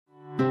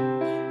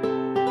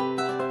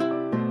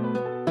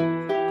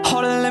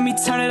Hold on, let me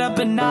turn it up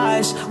a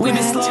notch. We've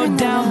been slowed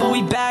down, but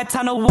we back.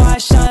 Time to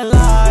watch, shine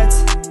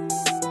lights.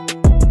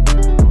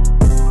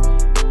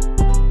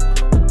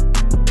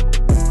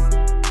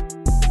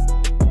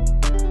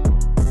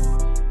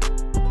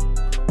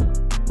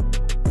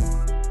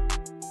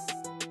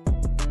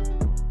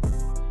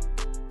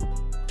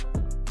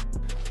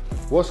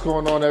 What's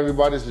going on,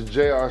 everybody? This is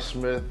J.R.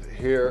 Smith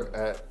here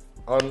at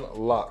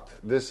Unlocked.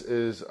 This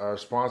is our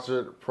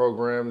sponsored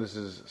program. This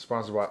is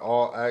sponsored by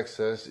All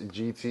Access,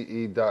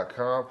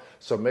 GTE.com.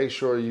 So make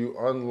sure you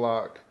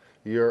unlock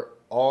your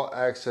All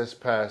Access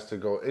pass to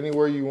go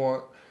anywhere you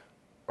want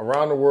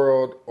around the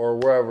world or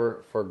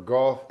wherever for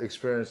golf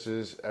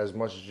experiences as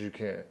much as you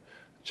can.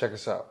 Check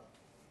us out.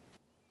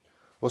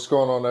 What's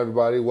going on,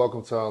 everybody?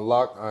 Welcome to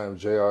Unlocked. I am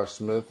J.R.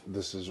 Smith.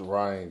 This is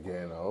Ryan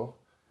Gano,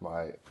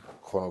 my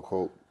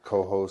quote-unquote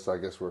co-host. I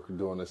guess we're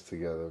doing this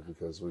together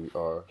because we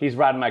are. He's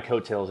riding my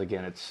coattails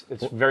again. It's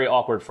very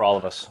awkward for all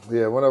of us.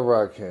 Yeah,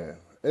 whenever I can.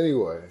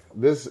 Anyway,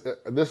 this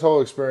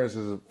whole experience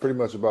is pretty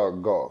much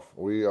about golf.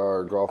 We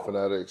are golf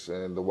fanatics,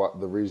 and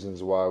the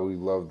reasons why we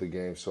love the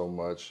game so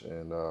much,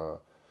 and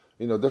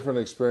different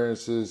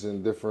experiences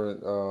and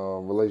different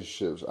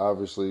relationships.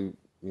 Obviously,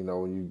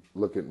 when you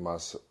look at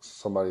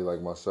somebody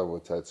like myself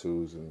with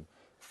tattoos and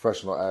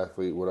professional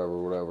athlete,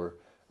 whatever,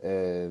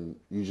 and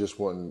you just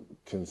wouldn't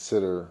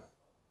consider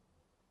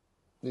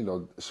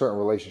certain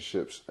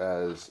relationships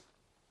as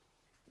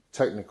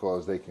technical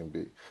as they can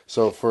be.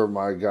 So for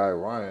my guy,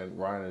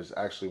 Ryan is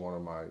actually one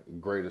of my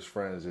greatest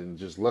friends, and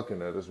just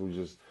looking at us, we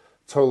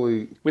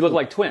look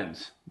like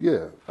twins.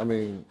 Yeah. I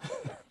mean,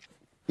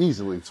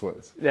 easily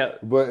twins. Yeah.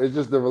 But it's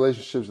just the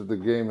relationships that the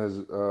game has,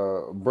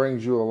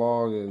 brings you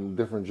along in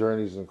different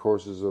journeys and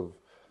courses of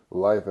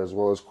life as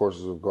well as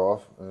courses of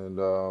golf. And,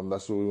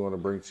 that's what we want to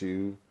bring to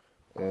you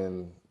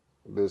in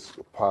this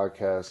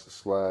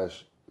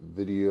podcast /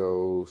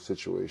 video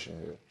situation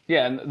here.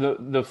 Yeah,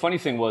 and the funny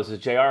thing was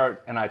JR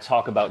and I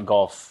talk about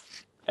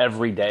golf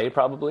every day,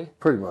 probably.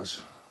 Pretty much.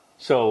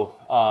 So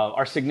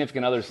our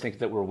significant others think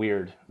that we're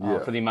weird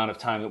for the amount of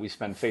time that we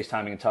spend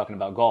FaceTiming and talking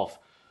about golf.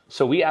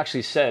 So we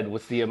actually said,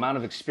 with the amount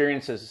of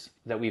experiences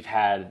that we've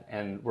had,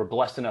 and we're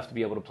blessed enough to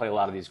be able to play a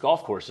lot of these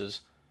golf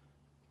courses,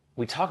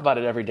 we talk about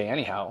it every day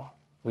anyhow.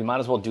 We might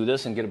as well do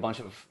this and get a bunch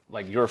of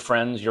your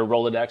friends, your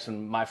Rolodex,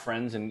 and my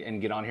friends,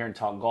 and get on here and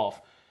talk golf.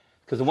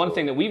 Because the one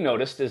thing that we've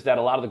noticed is that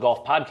a lot of the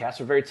golf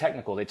podcasts are very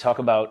technical. They talk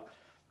about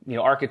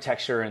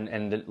architecture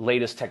and the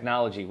latest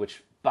technology,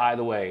 which, by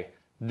the way,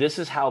 this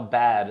is how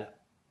bad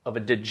of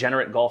a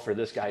degenerate golfer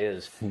this guy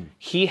is.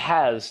 He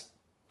has,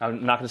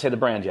 I'm not going to say the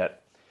brand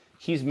yet,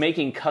 he's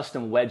making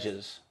custom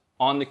wedges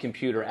on the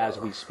computer as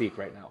we speak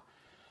right now.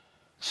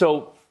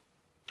 So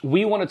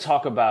we want to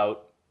talk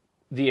about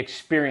the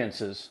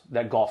experiences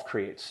that golf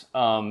creates,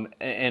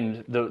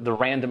 and the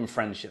random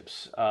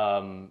friendships.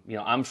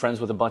 I'm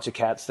friends with a bunch of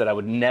cats that I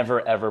would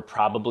never, ever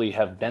probably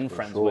have been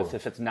friends with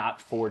if it's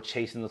not for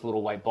chasing this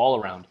little white ball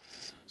around.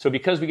 So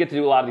because we get to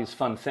do a lot of these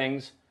fun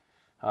things,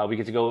 we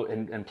get to go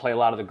and play a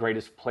lot of the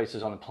greatest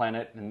places on the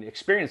planet and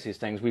experience these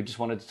things. We just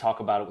wanted to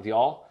talk about it with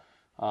y'all,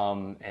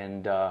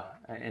 and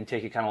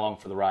take you kind of along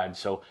for the ride.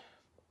 So,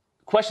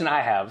 question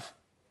I have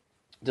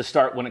to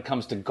start when it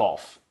comes to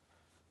golf.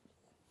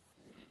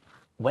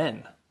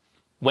 When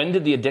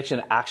did the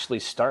addiction actually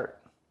start?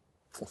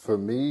 For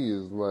me,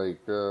 it's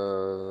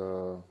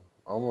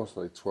almost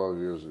 12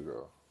 years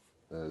ago.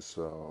 It's,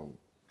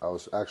 I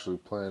was actually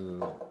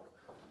playing.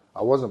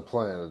 I wasn't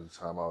playing at the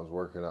time. I was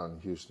working out in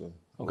Houston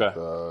with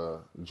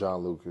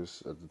John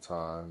Lucas at the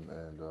time,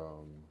 and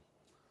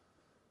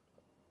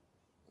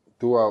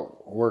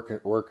throughout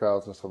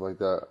workouts and stuff like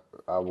that,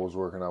 I was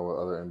working out with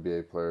other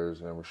NBA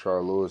players. And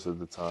Rashard Lewis at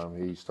the time,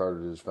 he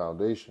started his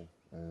foundation.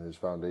 And his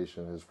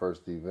foundation, his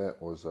first event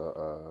was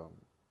a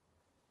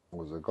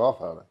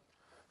golf outing.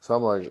 So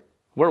I'm like,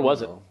 where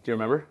was it? Do you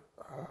remember?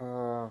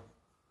 I'm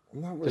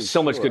not really There's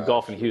so much good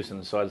golf actually. in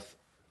Houston. So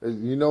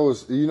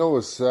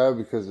it's sad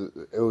because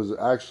it was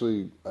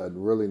actually a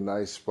really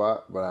nice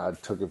spot, but I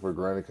took it for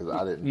granted because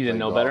I didn't. You didn't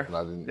know golf, better. And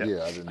I didn't. Yep.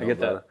 Yeah, I didn't know I get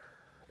better.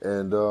 that.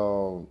 And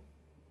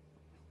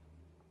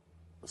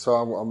so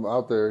I'm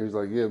out there. He's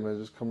like, yeah, man,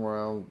 just come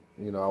around.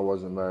 I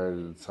wasn't married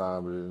at the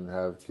time, but didn't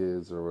have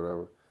kids or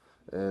whatever.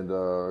 And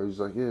he's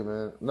like, yeah,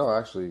 man. No,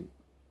 actually,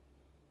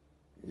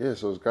 yeah,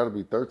 so it's got to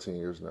be 13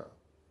 years now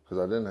because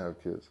I didn't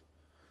have kids.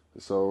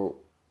 So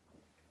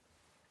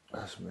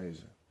that's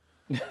amazing.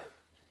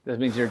 That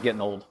means you're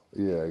getting old.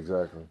 Yeah,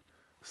 exactly.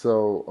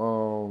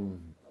 So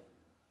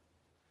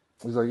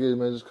he's like, yeah,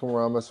 man, just come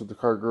around, mess with the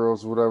cart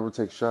girls, whatever,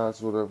 take shots,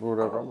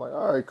 whatever. I'm like,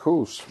 all right,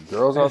 cool.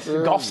 Girls out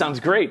there. Golf sounds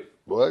great.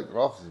 What?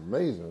 Golf is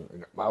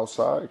amazing.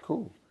 Outside,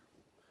 cool.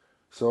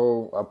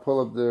 So I pull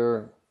up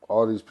there.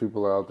 All these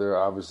people are out there,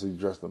 obviously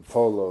dressed in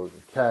polos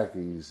and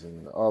khakis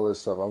and all this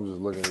stuff. I'm just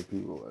looking at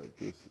people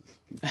like,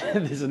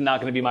 this is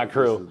not going to be my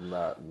crew.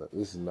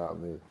 This is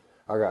not me.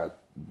 I got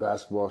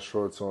basketball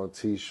shorts on,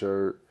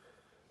 t-shirt,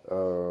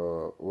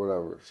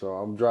 whatever. So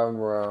I'm driving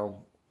around,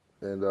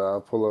 and I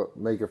pull up,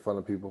 making fun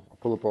of people. I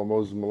pull up on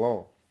Moses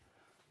Malone.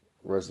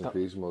 Rest in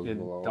peace, Moses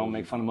Malone. Don't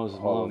make fun of Moses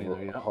Malone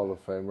either. Yeah. Hall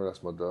of Famer,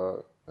 that's my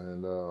dog.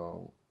 And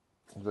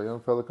he's like,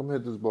 young fella, come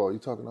hit this ball. You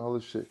talking all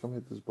this shit, come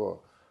hit this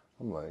ball.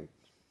 I'm like,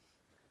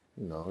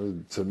 you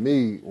know, to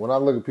me, when I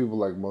look at people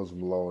like Moses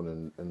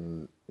Malone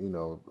and you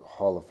know,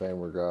 Hall of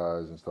Famer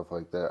guys and stuff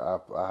like that,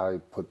 I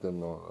put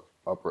them on an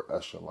upper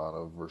echelon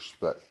of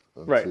respect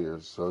and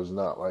tears. So it's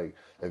not like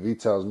if he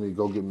tells me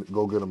go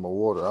get him a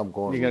water, I'm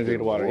going. You're gonna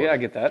get water. Yeah, I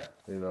get that.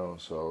 You know,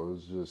 so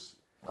it's just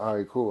all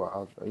right, cool.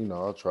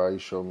 I'll try. He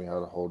showed me how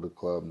to hold the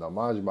club. Now,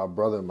 mind you, my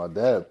brother and my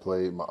dad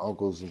played, my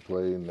uncles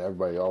played, and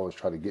everybody always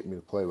tried to get me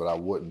to play, but I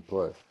wouldn't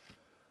play.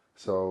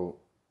 So.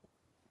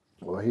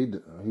 Well, he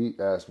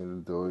asked me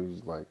to do it.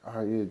 He's like, all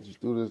right, yeah, just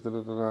do this,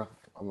 da-da-da-da.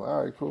 I'm like,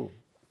 all right, cool.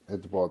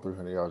 Hit the ball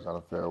 300 yards down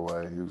the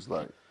fairway. He was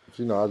like,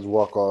 you know, I just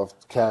walk off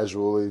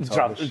casually.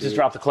 Just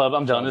drop the club.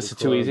 I'm done. This is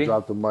too easy.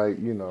 Drop the mic,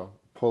 you know,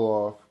 pull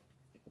off,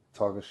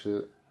 talking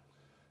shit.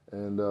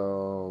 And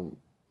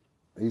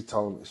he's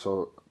telling me,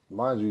 so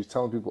mind you, he's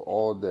telling people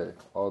all day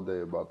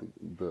about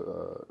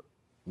the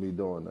me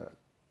doing that.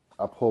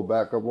 I pull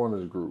back up on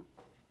his group.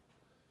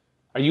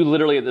 Are you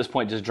literally at this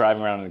point just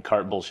driving around in a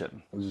cart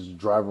bullshitting? I'm just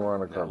driving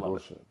around in a cart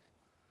bullshitting.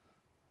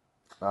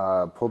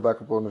 I pull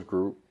back up on this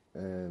group,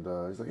 and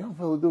he's like, young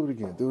fella, do it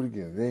again. They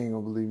ain't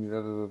gonna believe me.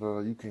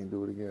 You can't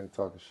do it again.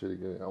 Talking shit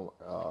again. I'm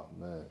like, oh,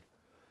 man.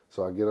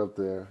 So I get up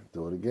there,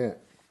 do it again.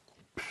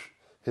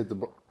 Hit the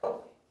ball.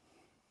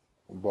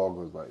 The ball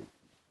goes like,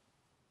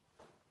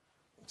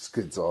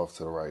 skids off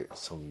to the right.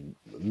 Some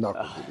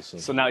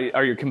knuckles. So now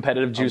are your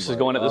competitive juices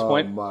going at this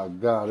point? Oh, my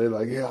God. They're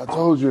like, yeah, I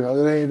told you.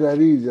 It ain't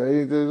that easy.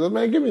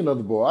 Man, give me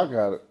another ball. I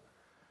got it.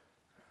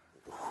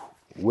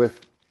 Whiff.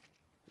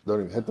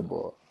 Don't even hit the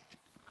ball.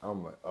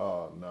 I'm like,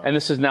 oh, no. And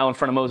this is now in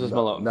front of Moses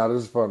Malone? Now this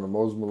is in front of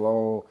Moses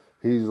Malone.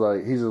 He's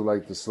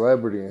like the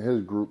celebrity in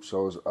his group,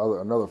 so it's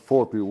another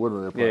 4 people with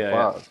him. They're playing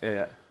 5.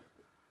 Yeah.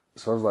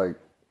 So it's like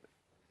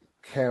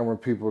camera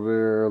people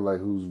there, like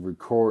who's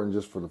recording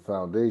just for the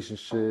foundation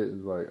shit.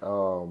 It's like,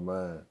 oh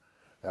man.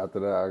 After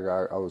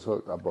that, I was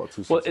hooked. I bought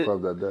 2 cents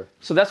club that day.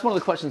 So that's one of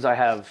the questions I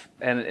have,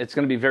 and it's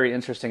going to be very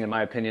interesting, in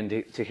my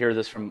opinion, to hear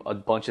this from a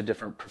bunch of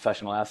different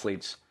professional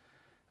athletes.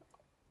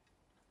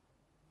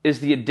 Is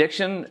the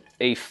addiction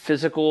a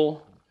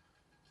physical?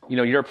 You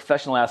know, you're a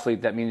professional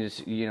athlete. That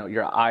means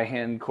your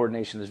eye-hand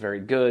coordination is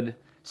very good.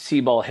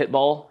 See-ball, hit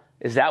ball.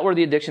 Is that where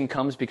the addiction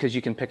comes because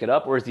you can pick it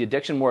up, or is the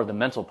addiction more of the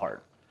mental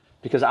part?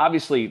 Because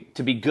obviously,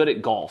 to be good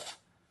at golf,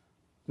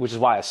 which is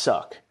why I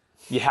suck,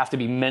 you have to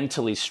be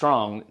mentally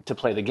strong to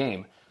play the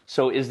game.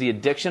 So is the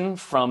addiction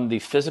from the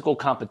physical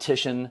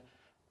competition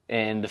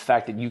and the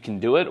fact that you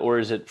can do it, or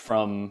is it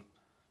from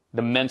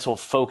the mental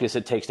focus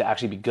it takes to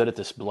actually be good at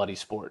this bloody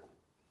sport?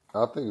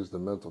 I think it's the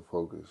mental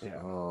focus. Yeah.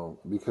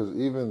 Because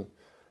even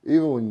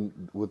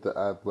when with the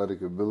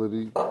athletic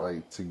ability,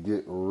 like to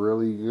get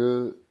really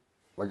good,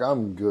 like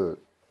I'm good,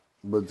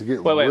 but to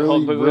get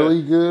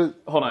really good.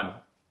 Hold on.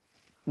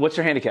 What's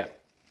your handicap?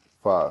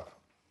 5.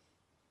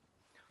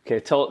 Okay,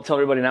 tell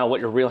everybody now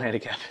what your real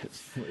handicap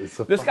is.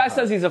 This guy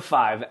says he's a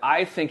 5.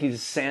 I think he's a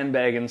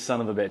sandbagging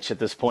son of a bitch at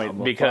this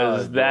point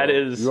because 5, that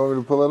is. You want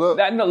me to pull it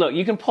up? No, look,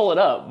 you can pull it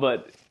up,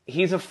 but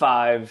he's a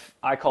 5.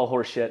 I call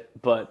horse shit,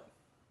 but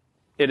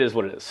it is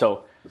what it is.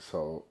 So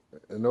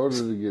in order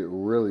to get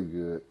really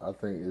good, I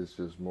think it's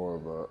just more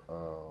of a,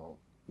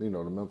 the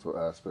mental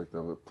aspect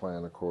of it,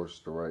 playing the course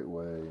the right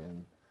way,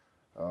 and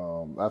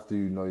after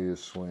you know your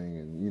swing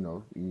and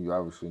you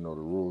obviously know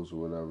the rules or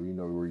whatever, you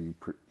know where you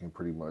can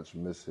pretty much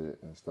miss it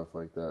and stuff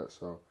like that.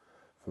 So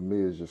for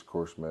me, it's just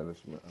course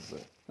management, I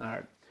think. All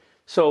right.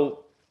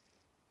 So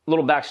a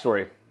little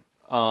backstory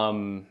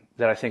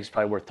that I think is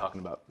probably worth talking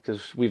about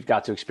because we've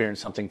got to experience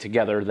something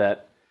together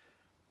that,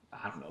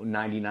 I don't know,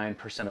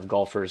 99% of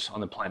golfers on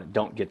the planet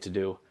don't get to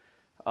do.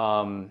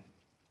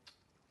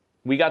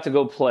 We got to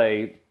go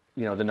play,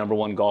 the number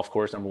 1 golf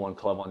course, number 1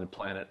 club on the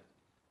planet.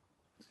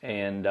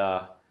 And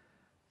tell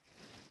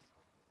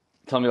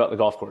me about the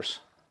golf course.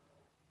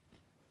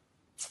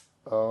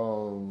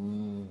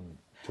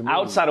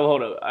 Outside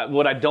of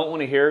what I don't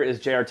want to hear is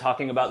JR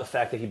talking about the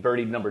fact that he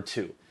birdied number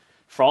 2.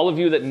 For all of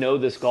you that know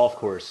this golf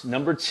course,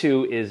 number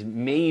 2 is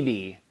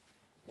maybe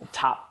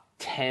top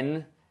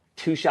 10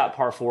 2-shot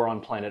par 4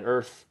 on planet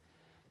Earth.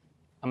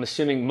 I'm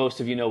assuming most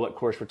of you know what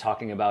course we're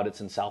talking about.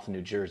 It's in South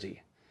New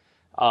Jersey.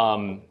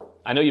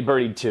 I know you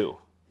birdied 2.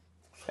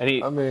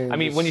 And I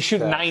mean, when you shoot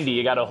 90,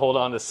 you got to hold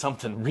on to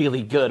something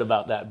really good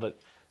about that. But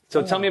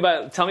so tell me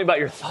about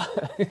your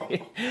thought.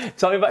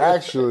 Tell me about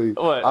actually.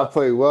 I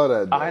played well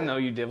that day. I know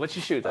you did. What'd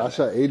you shoot? I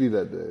shot 80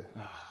 that day.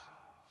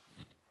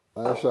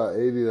 I shot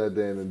 80 that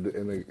day,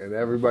 and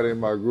everybody in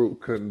my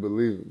group couldn't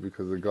believe it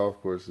because the golf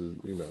course is,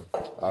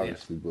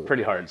 obviously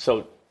pretty hard.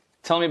 So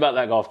tell me about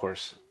that golf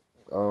course.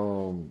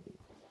 For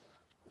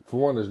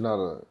one, there's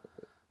never,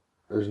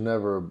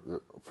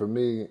 for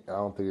me, I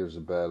don't think there's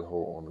a bad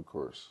hole on the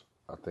course.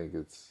 I think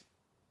it's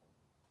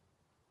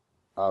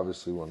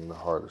obviously one of the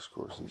hardest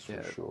courses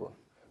for sure.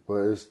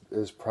 But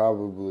it's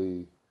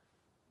probably,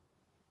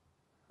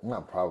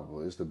 not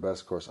probably, it's the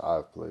best course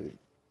I've played.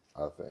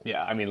 I think.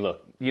 Yeah, I mean,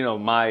 look,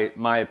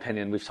 my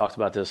opinion, we've talked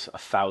about this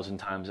 1,000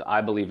 times.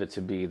 I believe it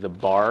to be the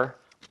bar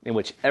in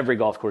which every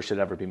golf course should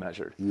ever be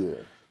measured. Yeah.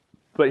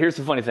 But here's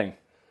the funny thing.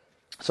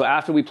 So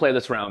after we play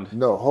this round.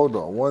 No, hold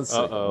on 1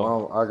 second.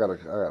 Well, I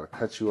gotta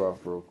cut you off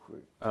real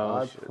quick.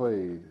 I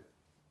played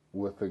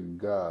with a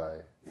guy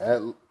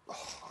at. I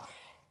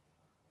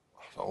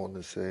don't want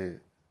to say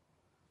it.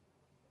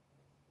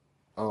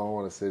 I don't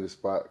want to say the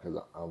spot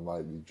because I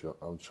might be.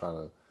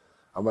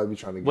 I might be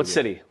trying to get What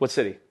city? What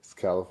city? It's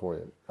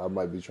California. I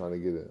might be trying to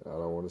get it. I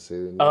don't want to say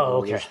the name Oh,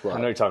 of the okay. spot. I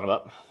know what you're talking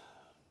about.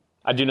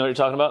 I do know what you're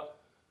talking about.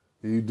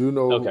 You do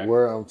know Okay.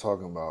 where I'm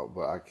talking about,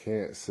 but I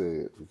can't say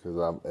it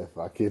because if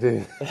I get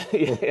in,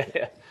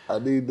 Yeah. I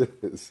need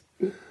this.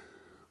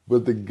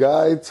 But the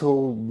guy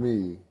told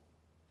me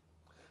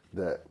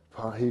that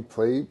he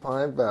played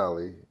Pine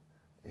Valley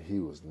and he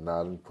was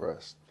not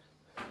impressed.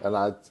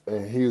 And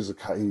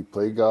he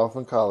played golf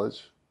in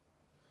college.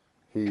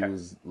 He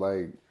was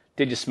like,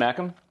 Did you smack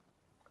him?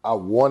 I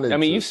wanted. I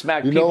mean, to. you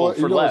smacked You know people what?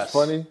 for you know less.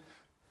 What's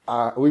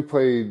funny? We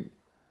played.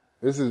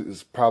 This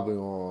is probably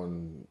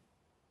on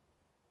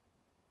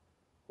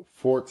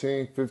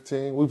 14,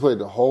 15. We played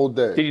the whole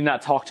day. Did you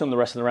not talk to him the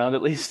rest of the round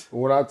at least?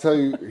 When I tell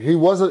you, he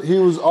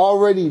was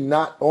already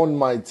not on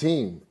my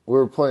team. We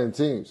were playing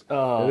teams,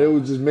 and it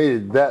just made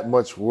it that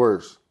much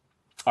worse.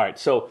 All right,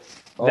 so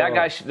that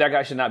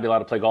guy should not be allowed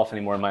to play golf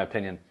anymore, in my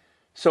opinion.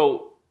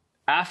 So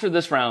after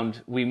this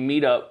round, we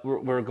meet up.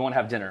 We're going to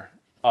have dinner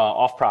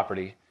off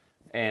property,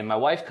 and my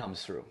wife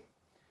comes through,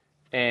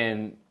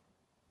 and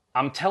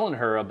I'm telling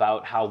her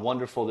about how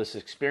wonderful this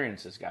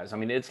experience is, guys. I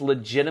mean, it's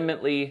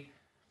legitimately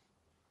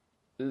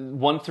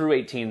 1 through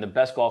 18, the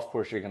best golf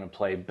course you're going to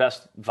play,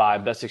 best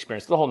vibe, best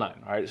experience, the whole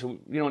nine. All right, so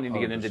you don't need to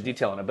get into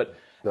detail on it, but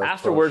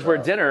afterwards we're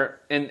at dinner,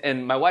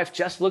 and my wife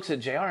just looks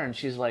at JR and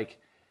she's like,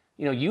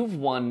 you've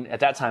won,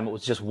 at that time it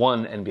was just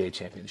one NBA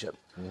championship.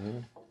 Mm-hmm.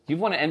 You've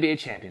won an NBA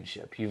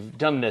championship. You've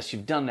done this,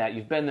 you've done that,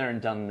 you've been there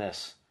and done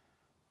this.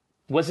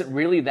 Was it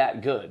really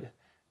that good?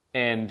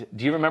 And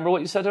do you remember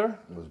what you said to her?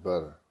 It was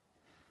better.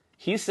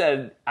 He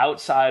said,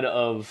 outside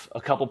of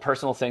a couple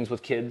personal things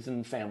with kids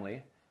and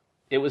family,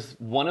 it was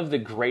one of the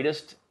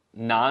greatest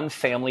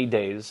non-family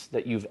days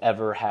that you've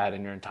ever had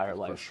in your entire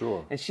life. For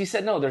sure. And she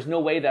said, no, there's no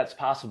way that's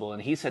possible.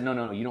 And he said,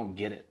 no, you don't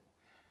get it.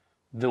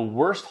 The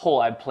worst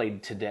hole I've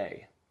played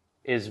today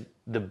is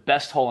the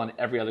best hole on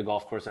every other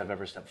golf course I've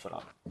ever stepped foot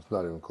on. It's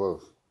not even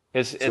close.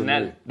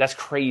 That's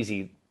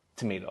crazy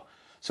to me, though.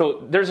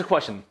 So there's a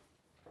question.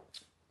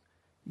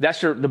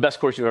 That's the best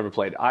course you've ever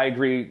played. I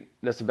agree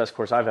that's the best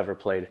course I've ever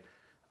played.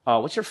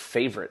 What's your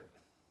favorite?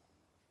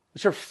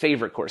 What's your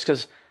favorite course?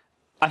 Because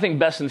I think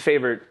best and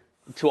favorite,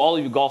 to all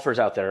of you golfers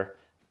out there,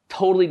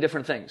 totally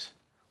different things.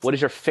 What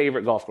is your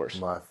favorite golf course?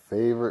 My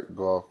favorite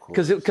golf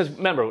course. Because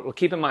remember,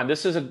 keep in mind,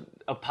 this is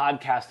a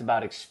podcast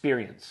about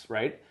experience,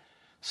 right?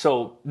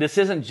 So this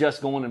isn't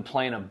just going and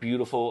playing a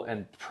beautiful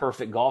and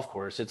perfect golf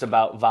course. It's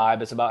about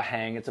vibe. It's about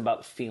hang. It's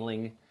about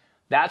feeling.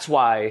 That's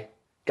why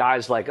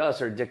guys like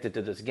us are addicted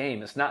to this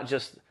game. It's not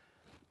just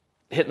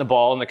hitting the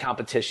ball and the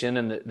competition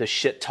and the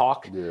shit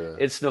talk. Yeah.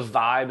 It's the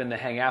vibe and the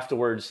hang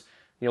afterwards.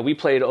 We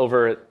played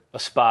over at a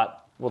spot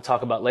we'll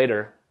talk about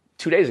later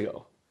 2 days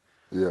ago.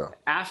 Yeah.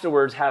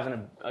 Afterwards, having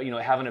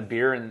a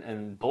beer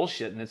and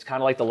bullshit, and it's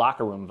kind of like the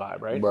locker room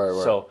vibe, right?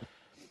 Right. So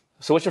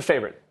what's your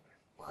favorite?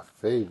 My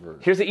favorite.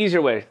 Here's the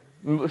easier way.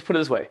 Let's put it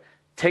this way.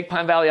 Take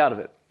Pine Valley out of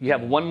it. You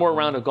have one more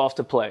round of golf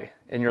to play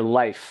in your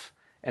life,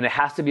 and it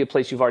has to be a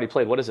place you've already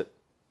played. What is it?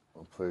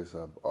 A place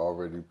I've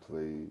already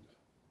played.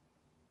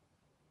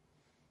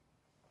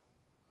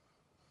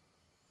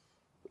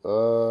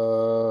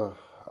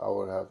 I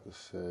would have to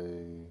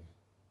say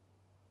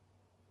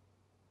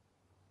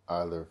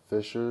either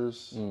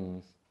Fishers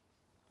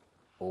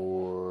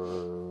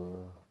or...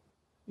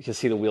 You can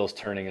see the wheels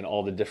turning and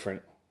all the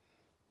different...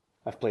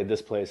 I've played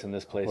this place and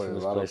this place and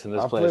this place and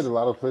this place. I played a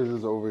lot of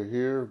places over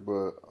here,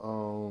 but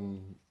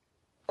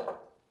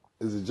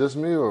is it just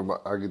me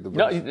or I get the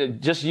best? No,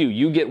 just you.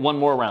 You get one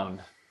more round.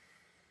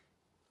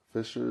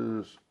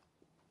 Fishers,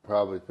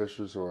 probably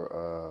Fishers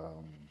or...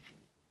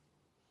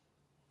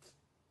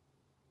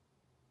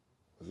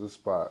 there's a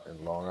spot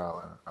in Long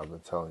Island I've been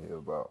telling you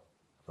about.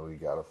 We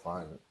gotta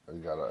find it. I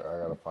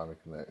gotta find a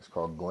connect. It's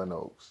called Glen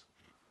Oaks.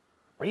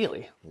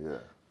 Really? Yeah.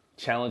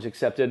 Challenge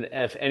accepted.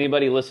 If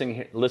anybody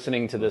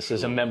listening to this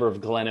is a member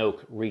of Glen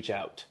Oak, reach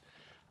out.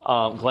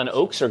 Glen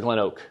Oaks or Glen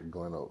Oak?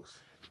 Glen Oaks.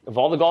 Of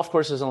all the golf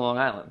courses on Long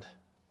Island,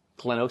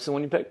 Glen Oaks the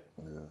one you picked?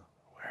 Yeah.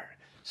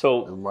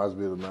 So It reminds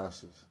me of the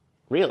Masters.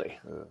 really?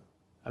 Yeah.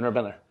 I've never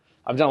been there.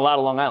 I've done a lot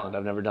of Long Island.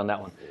 I've never done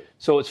that one.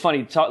 So it's funny.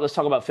 Let's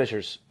talk about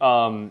Fishers.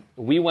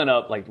 We went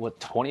up,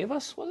 20 of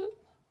us, was it?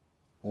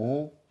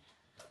 Mm-hmm.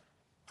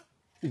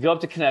 You go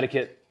up to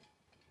Connecticut.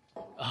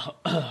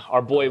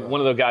 Our boy, one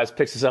of the guys,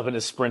 picks us up in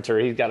his Sprinter.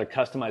 He's got a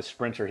customized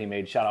Sprinter he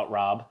made. Shout out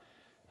Rob.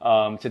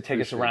 To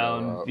take us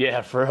around.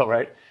 Yeah, for real,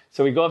 right?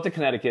 So we go up to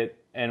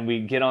Connecticut and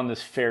we get on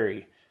this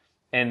ferry.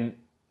 And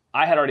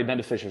I had already been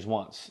to Fishers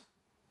once.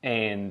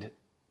 And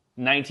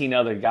 19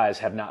 other guys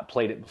have not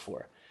played it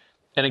before.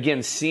 And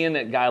again, seeing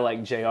a guy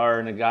like JR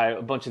and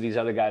a bunch of these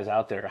other guys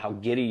out there, how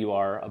giddy you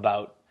are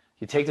about,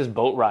 you take this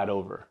boat ride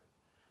over.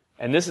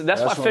 And that's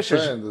why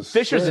Fishers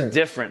is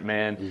different,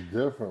 man. It's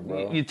different,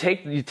 bro. You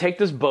take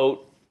this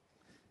boat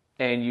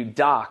and you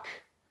dock.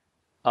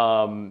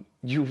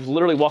 You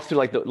literally walk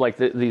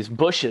through these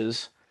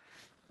bushes,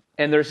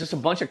 and there's just a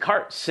bunch of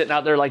carts sitting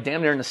out there like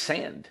damn near in the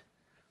sand.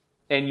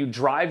 And you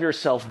drive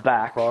yourself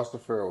back across the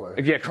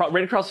fairway. Yeah,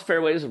 right across the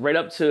fairways, right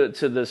up to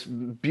this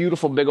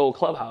beautiful big old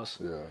clubhouse.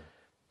 Yeah.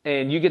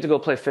 And you get to go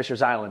play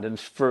Fisher's Island. And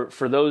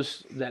for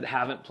those that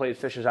haven't played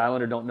Fisher's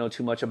Island or don't know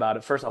too much about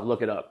it, first off,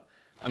 look it up.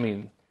 I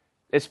mean,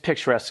 it's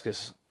picturesque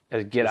as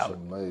get out. It's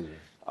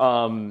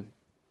amazing.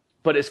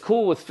 But it's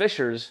cool with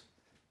Fisher's.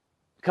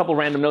 A couple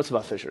random notes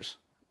about Fisher's.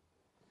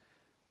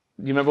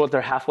 You remember what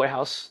their halfway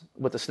house,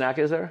 what the snack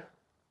is there?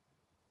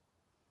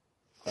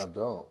 I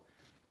don't.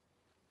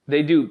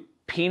 They do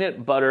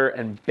peanut butter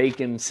and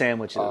bacon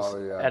sandwiches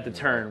at the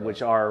turn,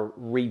 which are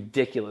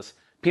ridiculous.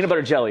 Peanut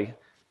butter jelly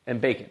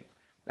and bacon.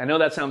 I know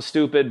that sounds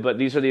stupid, but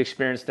these are the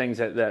experience things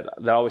that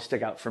always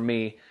stick out for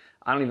me.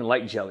 I don't even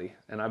like jelly,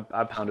 and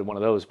I pounded one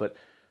of those. But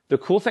the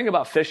cool thing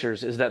about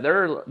Fisher's is that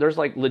there's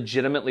like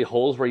legitimately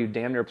holes where you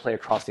damn near play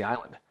across the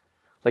island.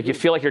 Like you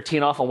feel like you're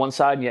teeing off on one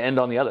side and you end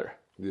on the other.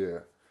 Yeah.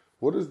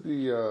 What is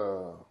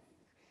that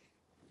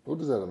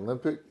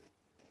Olympic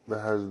that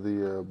has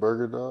the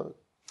burger dog?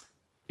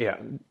 Yeah.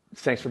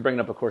 Thanks for bringing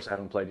up a course I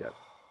haven't played yet.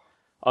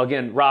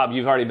 Again, Rob,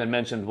 you've already been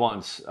mentioned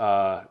once.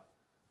 I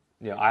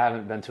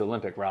haven't been to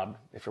Olympic, Rob,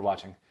 if you're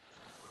watching.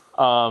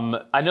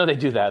 I know they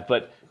do that,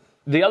 but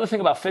the other thing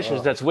about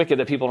Fisher's that's wicked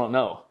that people don't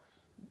know,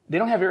 they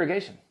don't have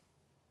irrigation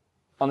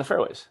on the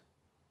fairways.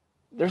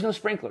 There's no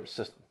sprinkler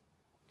system.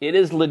 It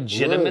is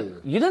legitimate.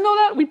 Really? You didn't know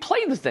that? We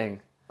played the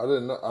thing. I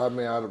didn't know. I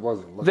mean, I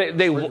wasn't looking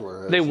They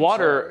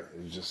water.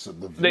 It was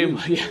just the view.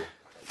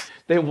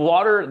 They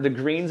water the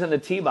greens and the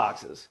tee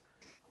boxes,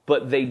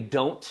 but they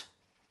don't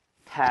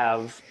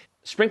have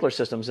sprinkler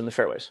systems in the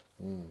fairways.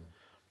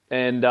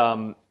 And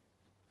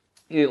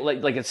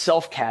like it's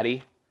self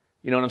caddy.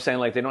 You know what I'm saying?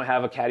 Like they don't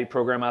have a caddy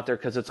program out there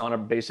because it's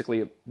on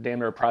basically damn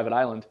near a private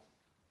island.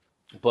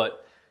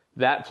 But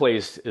that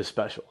place is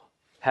special.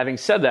 Having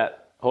said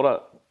that, hold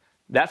up.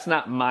 That's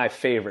not my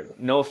favorite.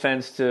 No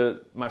offense to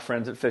my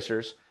friends at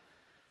Fisher's.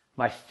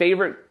 My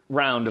favorite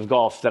round of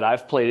golf that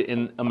I've played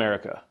in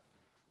America,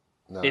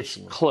 it's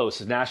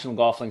close. It's National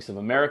Golf Links of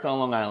America on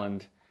Long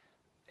Island.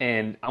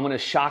 And I'm going to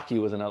shock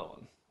you with another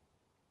one.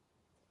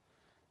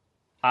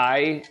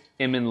 I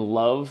am in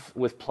love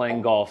with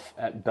playing golf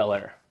at Bel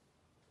Air.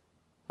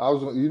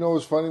 You know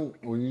what's funny?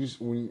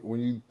 When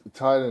you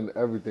tied in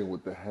everything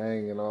with the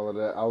hang and all of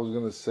that, I was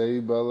going to say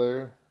Bel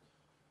Air.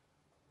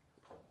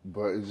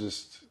 But it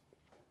was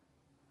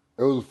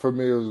either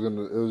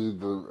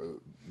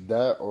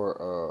that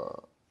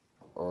or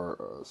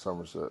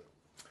Somerset.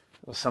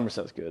 Well,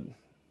 Somerset's good.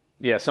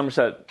 Yeah,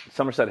 Somerset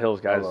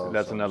Hills, guys.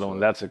 That's Somerset. Another one.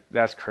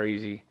 That's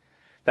crazy.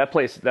 That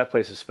place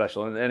is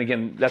special. And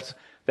again, that's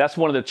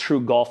one of the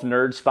true golf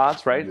nerd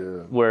spots, right?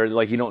 Yeah. Where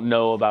like you don't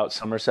know about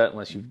Somerset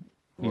unless you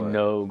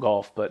know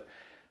golf. But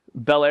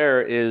Bel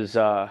Air is.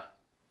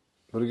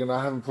 But again,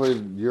 I haven't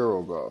played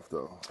Euro golf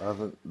though. I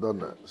haven't done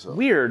that. So.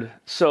 Weird.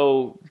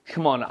 So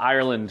come on,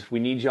 Ireland.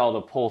 We need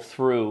y'all to pull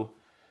through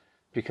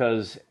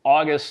because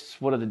August.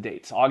 What are the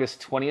dates?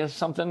 August 20th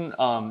something.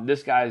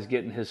 This guy's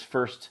getting his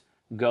first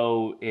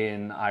go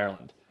in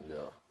Ireland. Yeah.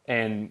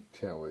 And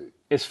can't wait.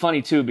 It's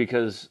funny too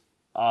because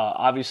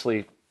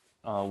obviously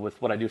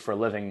with what I do for a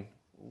living,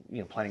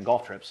 planning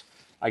golf trips,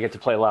 I get to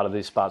play a lot of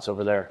these spots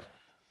over there.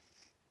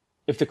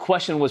 If the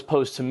question was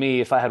posed to me,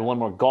 if I had one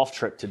more golf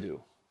trip to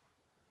do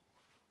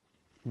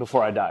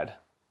before I died,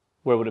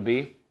 where would it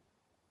be?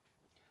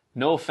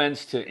 No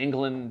offense to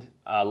England.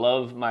 I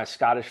love my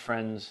Scottish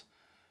friends,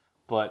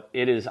 but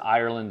it is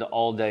Ireland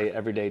all day,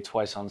 every day,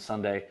 twice on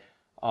Sunday.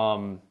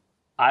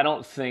 I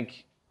don't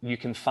think you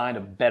can find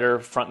a better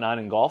front nine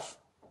in golf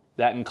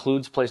that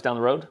includes place down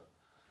the road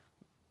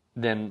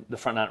than the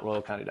front nine at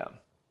Royal County Down.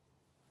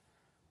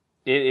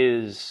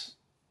 It's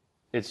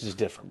just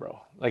different, bro.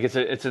 Like it's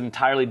an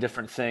entirely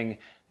different thing.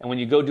 And when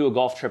you go do a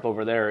golf trip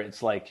over there,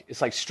 it's like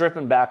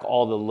stripping back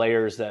all the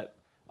layers that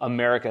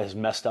America has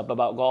messed up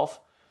about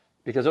golf.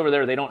 Because over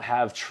there, they don't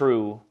have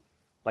true,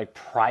 like,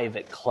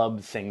 private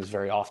club things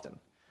very often.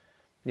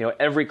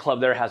 Every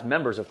club there has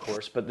members, of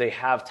course, but they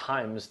have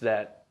times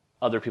that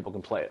other people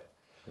can play it.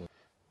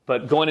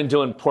 But going and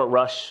doing Port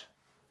Rush,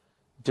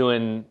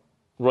 doing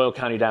Royal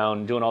County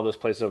Down, doing all those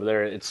places over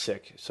there, it's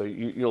sick. So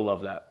you'll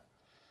love that.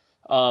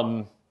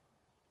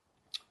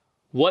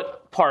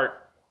 What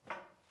part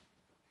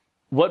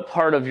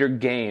of your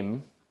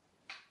game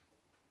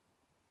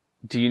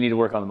do you need to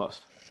work on the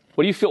most?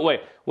 What do you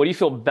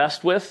feel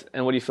best with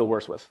and what do you feel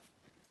worse with?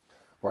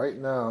 Right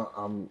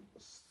now,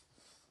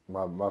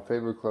 my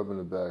favorite club in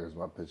the bag is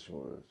my pitching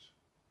wedge.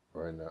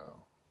 Right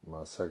now,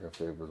 my second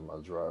favorite is my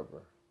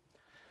driver.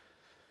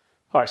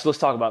 All right, so let's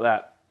talk about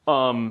that.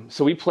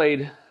 So we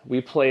played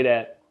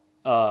at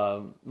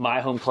my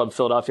home club,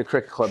 Philadelphia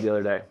Cricket Club, the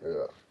other day.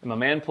 Yeah. And my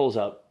man pulls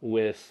up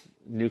with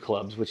new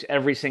clubs, which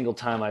every single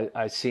time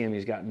I see him,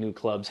 he's got new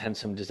clubs,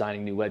 hence him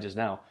designing new wedges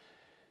now.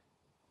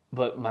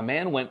 But my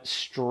man went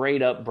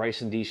straight up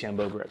Bryson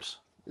DeChambeau grips.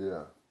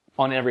 Yeah.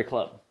 On every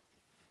club.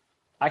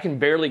 I can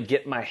barely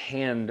get my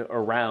hand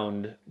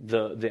around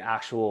the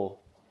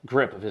actual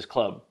grip of his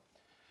club.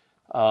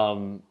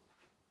 So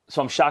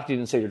I'm shocked you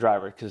didn't say your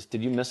driver, because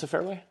did you miss a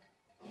fairway?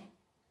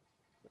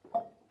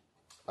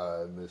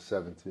 I missed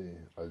 17.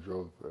 I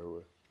drove the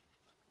fairway.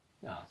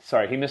 Oh,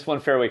 sorry, he missed one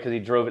fairway because he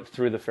drove it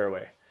through the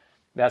fairway.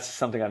 That's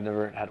something I've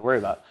never had to worry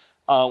about.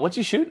 What'd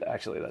you shoot,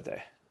 actually, that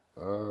day?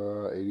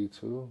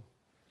 82.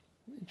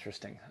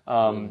 Interesting.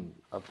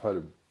 I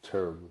putted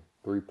terribly.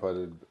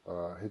 3-putted.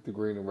 Hit the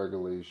green in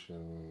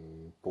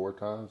regulation 4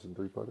 times and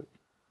 3-putted.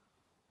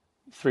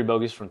 3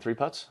 bogeys from 3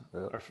 putts?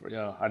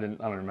 Yeah. I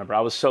don't remember. I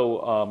was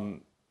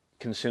so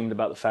consumed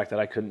about the fact that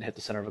I couldn't hit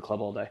the center of a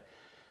club all day.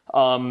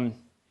 All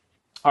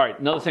right,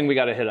 another thing we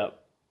got to hit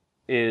up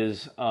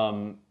is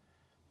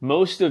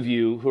most of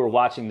you who are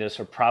watching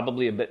this are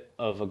probably a bit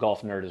of a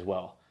golf nerd as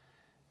well.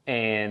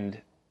 And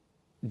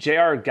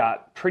JR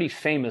got pretty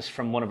famous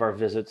from one of our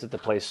visits at the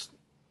place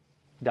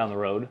down the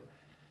road.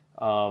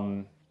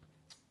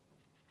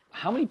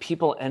 How many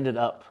people ended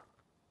up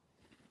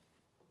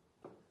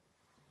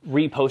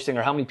reposting,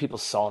 or how many people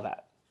saw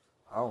that?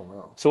 I don't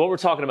know. So what we're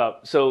talking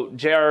about, so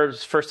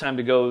JR's first time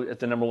to go at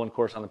the #1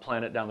 course on the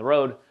planet down the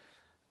road,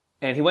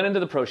 and he went into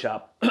the pro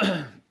shop,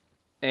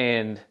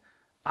 and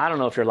I don't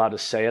know if you're allowed to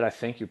say it. I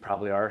think you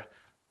probably are.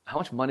 How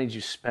much money did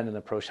you spend in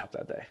the pro shop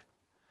that day?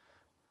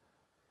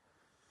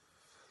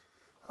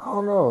 I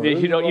don't know.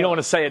 You don't want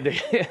to say it, do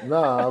you?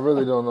 Nah, I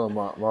really don't know.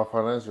 My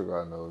financial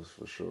guy knows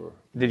for sure.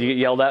 Did you get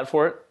yelled at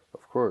for it?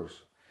 Of course.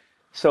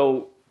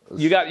 So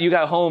you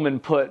got home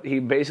and he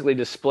basically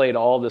displayed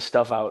all this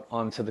stuff out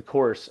onto the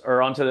course,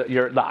 or onto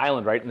the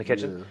island, right, in the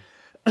kitchen.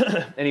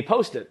 Yeah. And he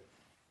posted.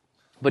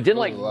 But didn't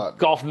like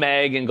Golf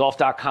Mag and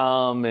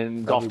Golf.com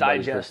and Golf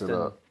Digest.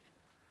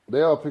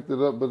 They all picked it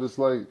up, but it's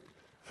like,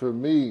 for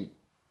me,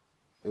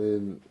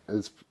 and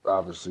it's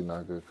obviously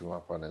not good because my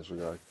financial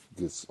guy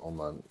gets on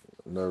my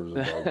nerves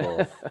about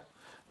golf.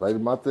 Like,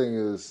 my thing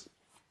is,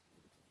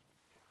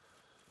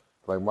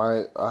 like,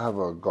 I have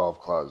a golf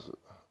closet,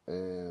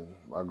 and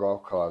my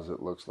golf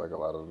closet looks like a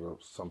lot of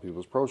some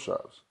people's pro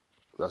shops.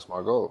 That's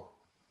my goal.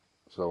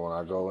 So when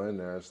I go in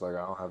there, it's like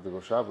I don't have to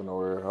go shopping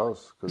nowhere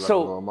else because I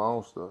can go on my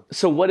own stuff.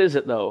 So what is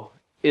it, though?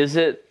 Is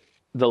it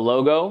the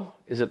logo?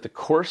 Is it the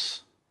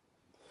course?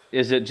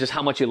 Is it just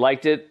how much you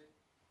liked it?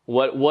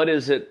 What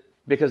is it?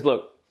 Because,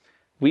 look,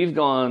 we've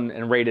gone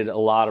and rated a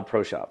lot of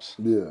pro shops.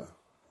 Yeah.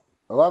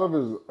 A lot of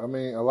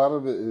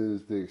it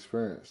is the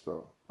experience,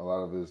 though. A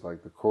lot of it is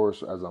like the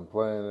course as I'm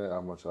playing it,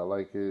 how much I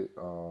like it,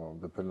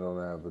 depending on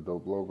if they have a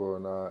dope logo or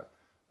not,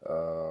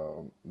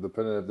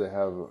 depending if they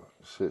have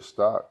shit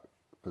stock.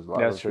 Because a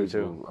lot of people,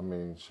 too. I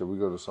mean, should we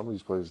go to some of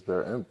these places,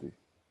 they're empty.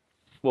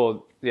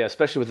 Well, yeah,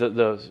 especially with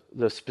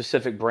the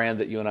specific brand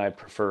that you and I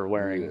prefer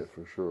wearing. Yeah,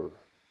 for sure.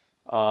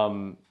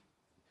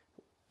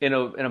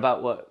 In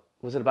about what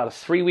was it, about a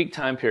 3-week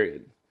time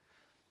period,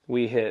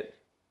 we hit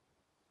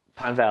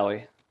Pine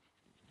Valley,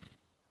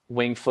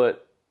 Wingfoot,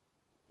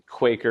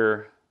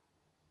 Quaker,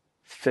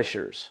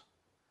 Fishers,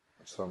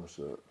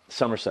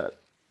 Somerset,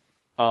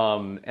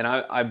 and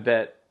I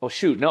bet. Oh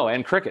shoot, no,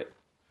 and Cricket.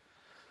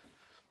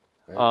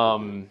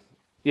 Yeah,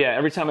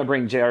 every time I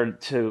bring JR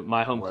to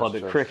my home club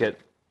at Cricket,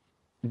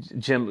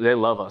 Jim, they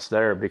love us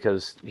there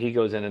because he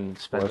goes in and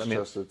spends.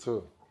 Westchester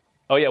too.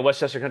 Oh yeah,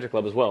 Westchester Country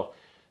Club as well.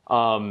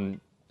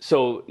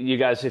 So you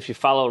guys, if you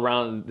follow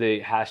around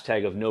the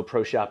hashtag of No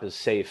Pro Shop is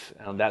Safe,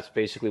 that's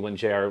basically when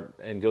JR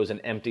goes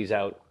and empties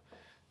out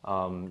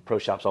pro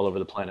shops all over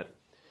the planet.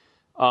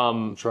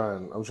 I'm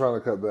trying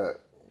to cut back.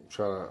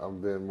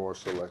 I'm being more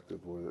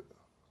selective with it.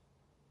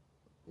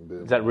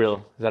 Is that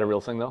real? Is that a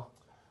real thing though?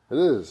 It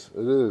is.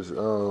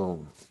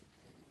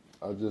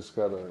 I just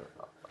I'm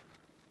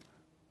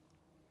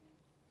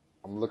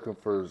looking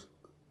for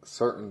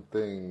certain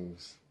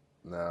things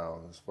now,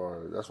 as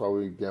far as, that's why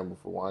we gamble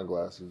for wine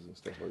glasses and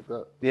stuff like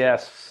that.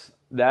 Yes,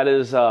 that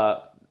is.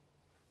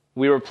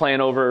 We were playing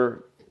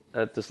over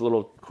at this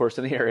little course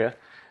in the area,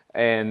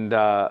 and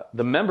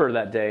the member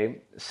that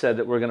day said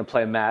that we're going to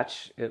play a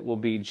match. It will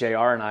be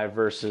JR and I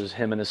versus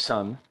him and his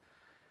son.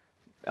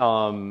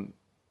 And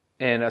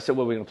I said,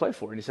 what are we going to play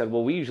for? And he said,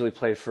 well, we usually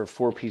play for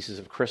 4 pieces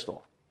of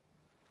crystal.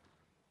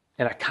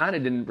 And I kind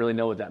of didn't really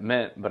know what that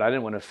meant, but I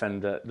didn't want to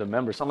offend the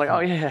members. So I'm like, oh,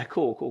 yeah,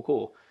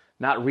 cool.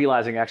 Not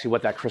realizing actually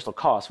what that crystal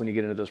costs when you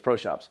get into those pro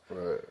shops.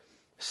 Right.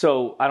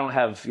 So I don't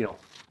have, I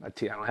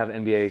don't have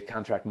NBA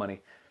contract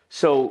money.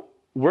 So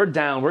we're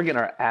down. We're getting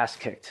our ass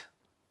kicked,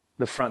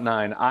 the front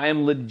 9. I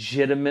am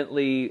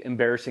legitimately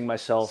embarrassing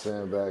myself.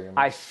 Sandbagging.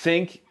 I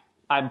think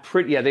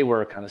they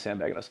were kind of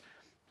sandbagging us.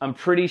 I'm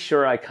pretty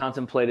sure I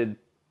contemplated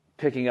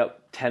picking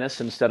up tennis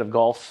instead of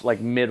golf, like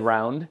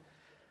mid-round.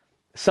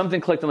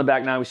 Something clicked on the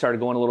back 9. We started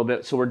going a little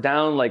bit. So we're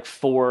down like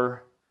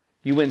 4.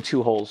 You win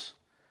 2 holes.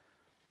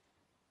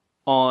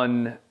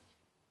 You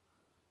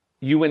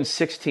win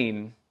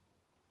 16.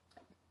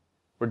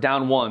 We're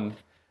down 1.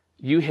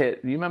 You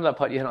remember that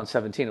putt you hit on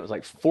 17? It was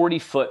like 40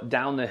 foot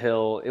down the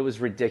hill. It was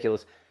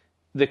ridiculous.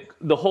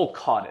 The hole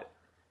caught it.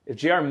 If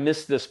JR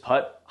missed this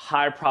putt,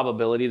 high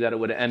probability that it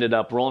would have ended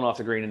up rolling off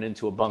the green and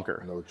into a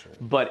bunker. No chance.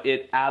 But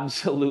it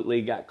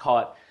absolutely got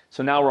caught.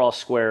 So now we're all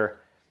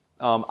square.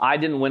 I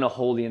didn't win a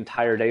hole the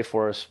entire day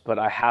for us, but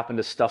I happened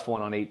to stuff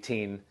one on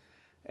 18,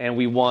 and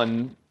we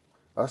won.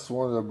 That's the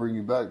one that bring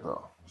you back,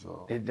 though.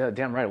 So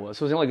Damn right it was.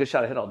 It was the only good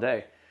shot I hit all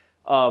day.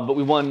 But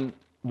we won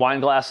wine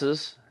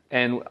glasses,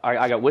 and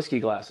I got whiskey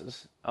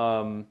glasses.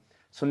 So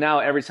now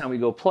every time we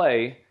go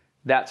play,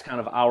 that's kind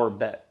of our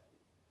bet.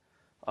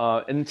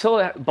 Until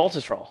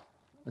Baltusrol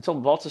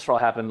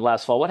happened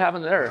last fall. What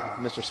happened there,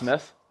 Mr.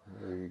 Smith?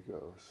 there he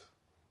goes.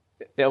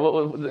 Yeah.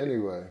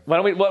 Anyway,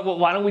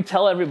 Why don't we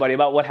tell everybody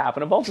about what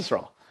happened at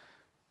Baltusrol?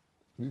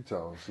 you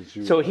tell him since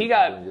you. So he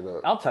got. bring it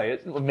up. I'll tell you.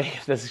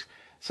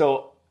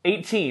 So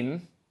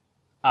 18,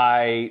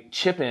 I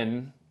chip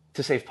in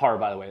to save par.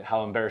 By the way,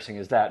 how embarrassing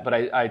is that? But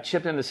I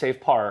chipped in to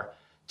save par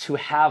to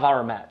have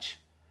our match,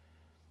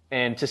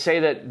 and to say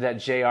that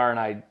JR and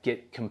I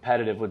get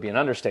competitive would be an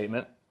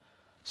understatement.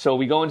 So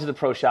we go into the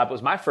pro shop. It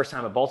was my first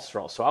time at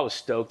Baltusrol, so I was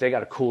stoked. They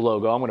got a cool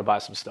logo. I'm going to buy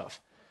some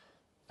stuff.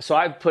 So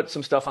I put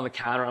some stuff on the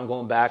counter. I'm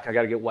going back. I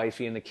got to get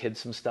wifey and the kids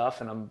some stuff,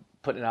 and I'm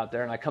putting it out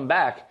there. And I come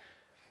back,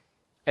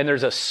 and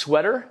there's a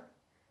sweater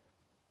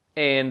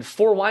and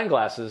 4 wine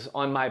glasses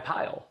on my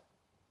pile.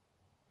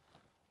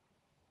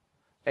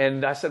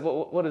 And I said,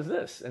 well, what is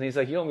this? And he's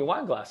like, you owe me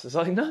wine glasses. I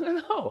was like,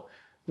 no.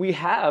 We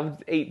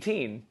have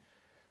 18.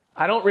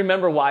 I don't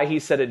remember why he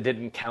said it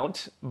didn't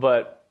count,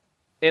 but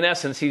in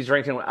essence, he's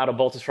drinking out of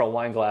Baltusrol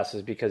wine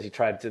glasses because he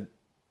tried to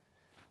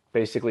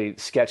basically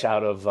sketch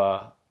out of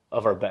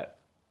our bet.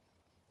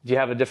 Do you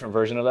have a different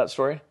version of that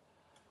story?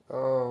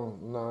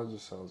 No, it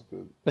just sounds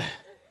good.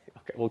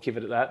 Okay, we'll keep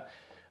it at that.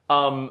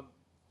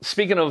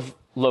 Speaking of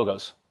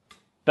logos,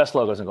 best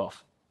logos in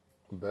golf.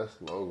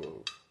 Best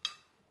logo.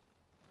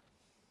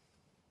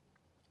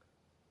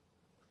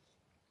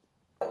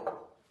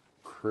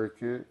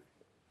 Cricket.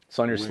 It's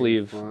on your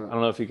sleeve. Front. I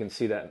don't know if you can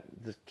see that.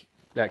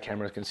 That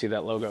camera can see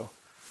that logo.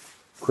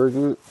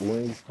 Cricket,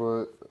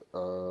 Wingfoot.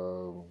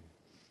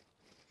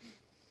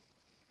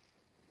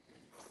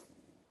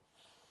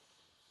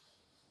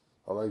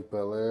 I like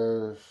Bel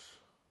Air's.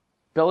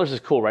 Bel Air's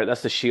is cool, right?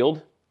 That's the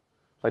shield,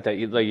 like that,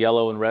 like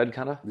yellow and red,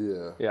 kind of.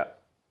 Yeah. Yeah.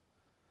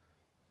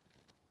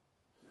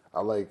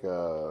 I like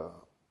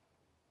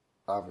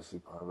obviously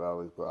Pine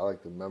Valley, but I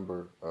like the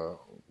member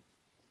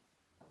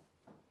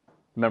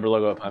Member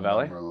logo at Pine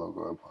Valley. member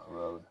logo at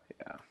Pine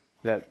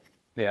Valley.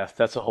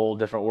 That's a whole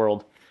different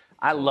world.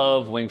 I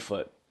love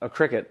Wingfoot. A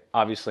cricket,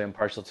 obviously, I'm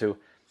partial to.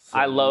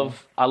 I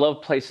love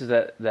places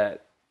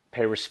that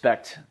pay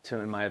respect to,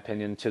 in my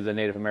opinion, to the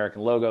Native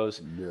American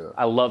logos. Yeah.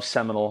 I love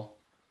Seminole.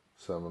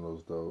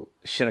 Seminole's dope.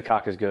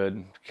 Shinnecock is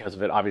good because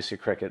of it. Obviously,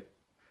 cricket.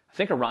 I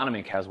think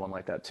Aronimink has one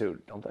like that too,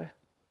 don't they?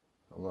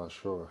 I'm not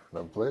sure.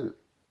 Never played it.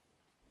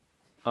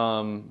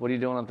 What are you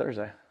doing on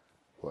Thursday?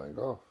 Playing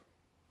golf.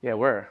 Yeah,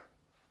 where?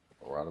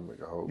 Around to make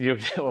a hope.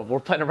 We're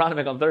playing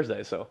Aronimink on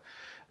Thursday, so.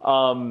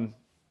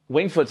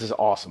 Wingfoot's is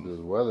awesome.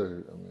 There's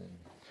weather. I mean,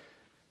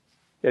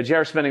 Yeah,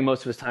 JR's spending most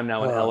of his time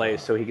now in LA,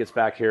 so he gets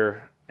back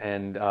here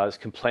and is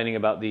complaining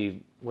about the,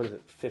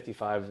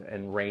 55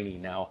 and rainy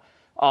now.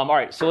 All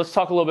right, so let's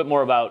talk a little bit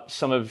more about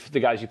some of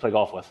the guys you play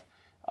golf with.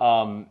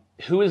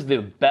 Who is the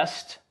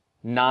best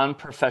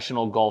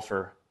non-professional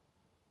golfer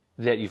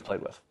that you've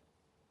played with?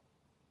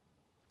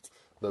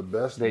 the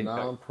best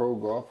non-pro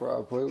golfer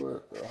I played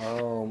with.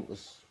 I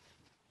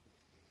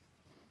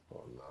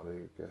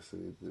guess they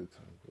did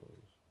time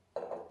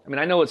pros. I mean,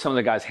 I know what some of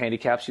the guys'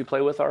 handicaps you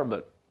play with are,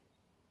 but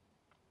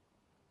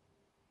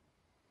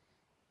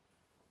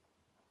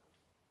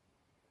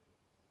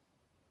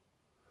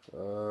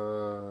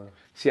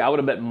see, I would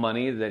have bet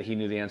money that he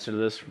knew the answer to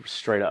this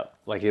straight up.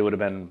 Like, it would have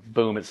been,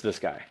 boom, it's this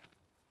guy.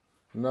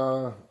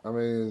 No, I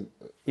mean,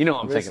 you know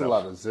what I'm there's thinking a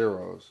lot of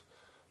zeros.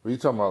 Are you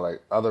talking about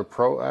like other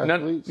pro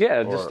athletes?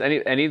 Just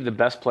any the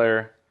best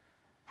player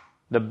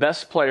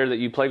that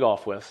you play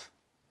golf with.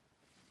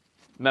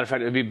 Matter of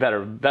fact, it would be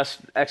better. Best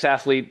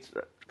ex-athlete,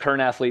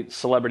 current athlete,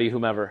 celebrity,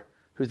 whomever.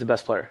 Who's the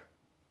best player?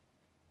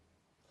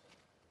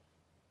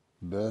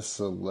 Best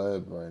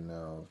celeb right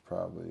now is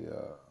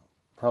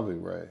probably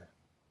Ray.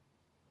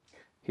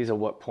 He's a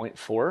what,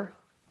 0.4?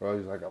 Well,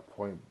 he's like a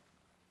 0.2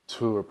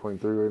 or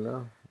 0.3 right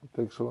now. I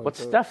think so.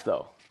 What's Steph,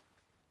 though?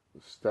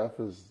 Steph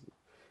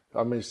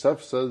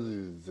Steph says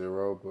he's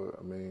 0, but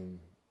I mean,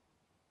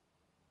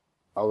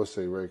 I would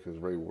say Ray because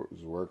Ray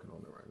is working on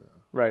it right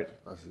now. Right.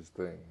 That's his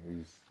thing.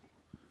 He's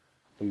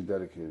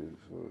dedicated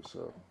to it.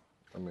 So,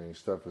 I mean,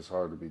 Steph is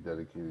hard to be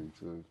dedicated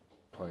to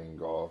playing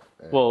golf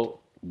and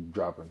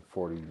dropping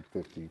 40,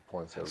 50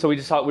 points every So we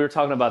were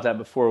talking about that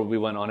before we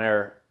went on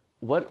air.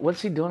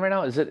 What's he doing right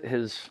now? Is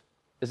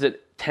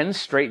it 10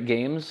 straight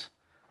games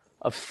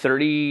of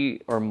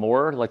 30 or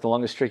more, like the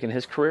longest streak in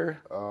his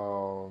career?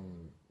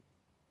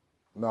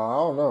 No, I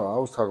don't know. I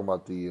was talking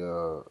about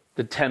the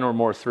 10 or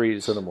more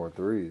threes. 10 or more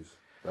threes.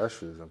 That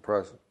shit is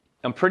impressive.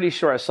 I'm pretty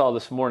sure I saw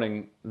this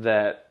morning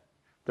that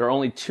there are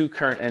only 2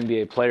 current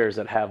NBA players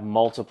that have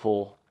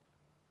multiple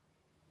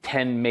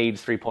 10 made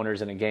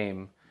three-pointers in a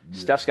game. Yeah.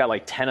 Steph's got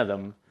like 10 of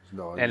them.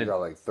 No, he's got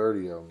like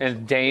 30 of them.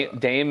 And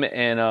Dame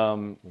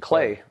and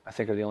Clay, I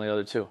think, are the only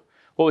other 2.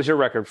 What was your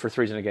record for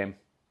threes in a game?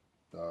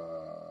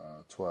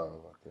 12,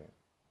 I think.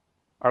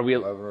 Are we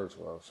 11 or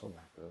 12, something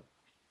like that.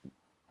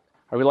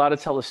 Are we allowed to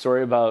tell the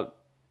story about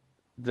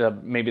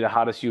maybe the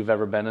hottest you've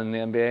ever been in the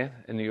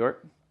NBA in New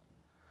York?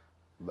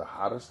 The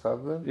hottest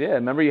I've been? Yeah,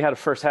 remember you had a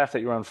first half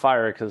that you were on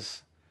fire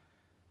because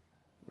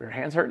were your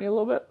hands hurting you a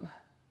little bit?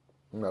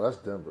 No, that's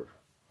Denver.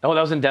 Oh,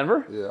 that was in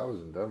Denver? Yeah, I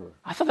was in Denver.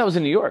 I thought that was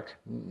in New York.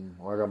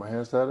 I got my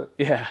hands tatted?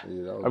 Yeah.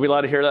 Are we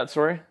allowed to hear that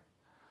story?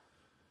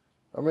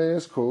 I mean,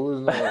 it's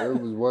cool. It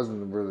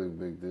wasn't really a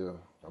big deal.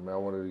 I mean, I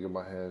wanted to get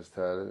my hands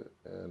tatted,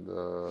 and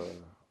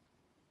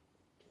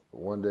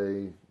one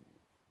day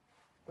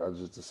I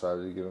just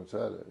decided to get them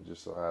tatted. It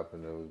just so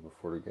happened it was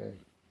before the game.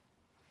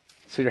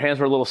 So your hands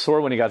were a little sore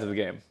when you got to the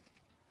game.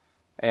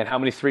 And how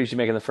many threes did you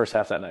make in the first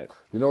half that night?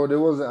 You know,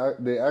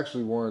 they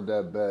actually weren't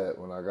that bad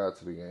when I got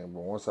to the game,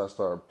 but once I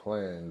started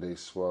playing, they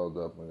swelled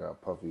up and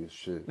got puffy as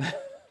shit.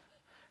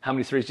 How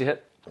many threes did you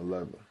hit?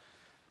 11.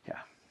 Yeah.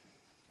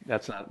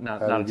 That's not a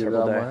terrible day. Had to get it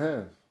out of my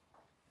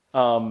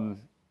hands.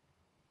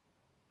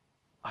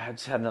 I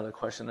just had another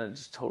question that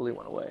just totally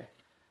went away.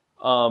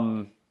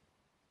 All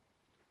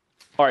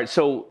right,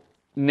 so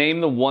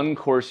name the one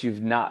course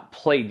you've not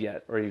played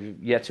yet or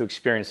you've yet to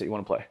experience that you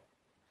want to play.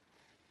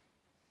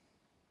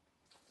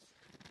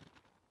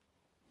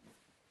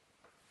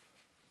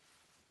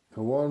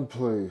 The one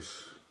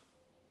place.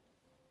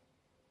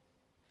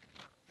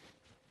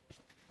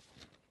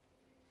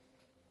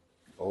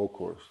 Old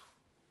Course.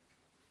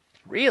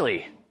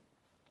 Really?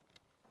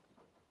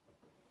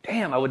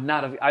 Damn, I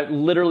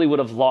literally would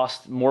have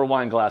lost more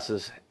wine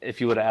glasses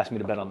if you would have asked me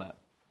to bet on that.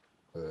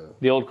 Yeah.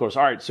 The Old Course.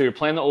 All right, so you're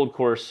playing the Old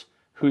Course.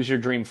 Who's your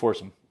dream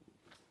foursome?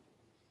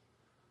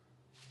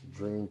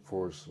 Dream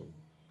foursome.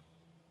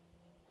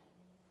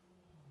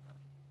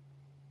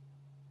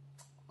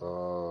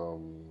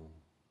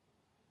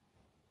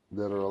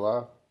 Dead or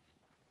alive?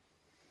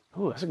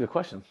 Ooh, that's a good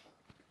question.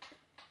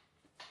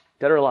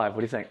 Dead or alive?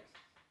 What do you think?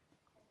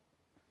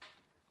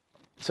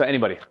 So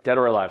anybody, dead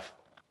or alive?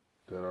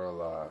 Dead or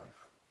alive.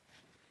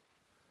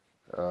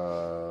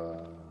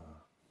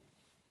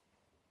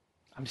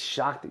 I'm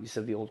shocked that you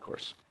said the Old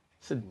Course.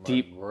 It's a My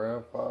deep.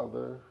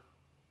 grandfather.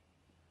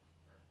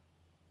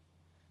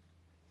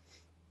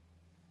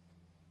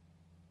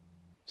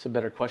 It's a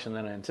better question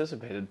than I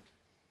anticipated.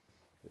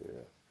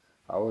 Yeah.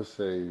 I would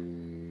say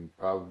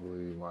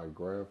probably my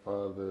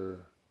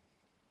grandfather,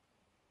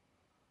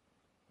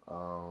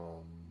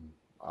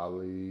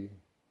 Ali,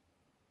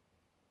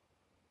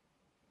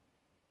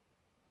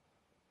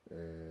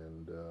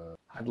 and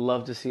I'd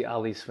love to see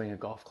Ali swing a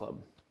golf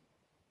club.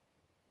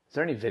 Is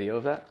there any video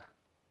of that?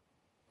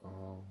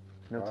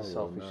 Note to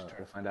self, we should try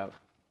to find out.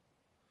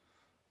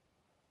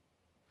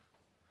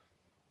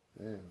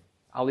 Yeah.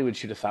 Ali would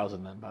shoot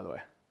 1,000 then, by the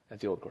way, at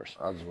the Old Course.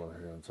 I just want to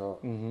hear him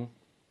talk. Mm-hmm.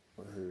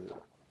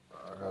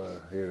 I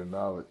gotta hear the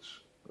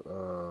knowledge.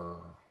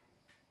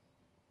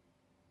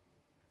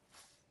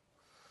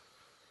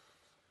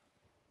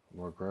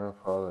 My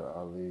grandfather,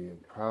 Ali,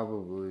 and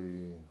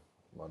probably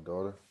my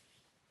daughter.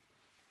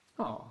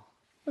 Oh,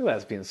 look at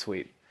that, being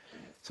sweet.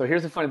 So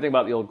here's the funny thing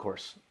about the Old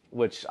Course,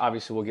 which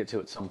obviously we'll get to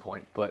at some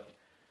point. But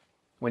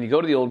when you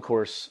go to the Old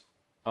Course,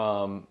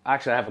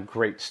 actually I have a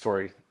great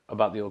story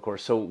about the Old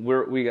Course. So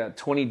we got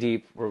 20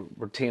 deep.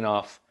 We're teeing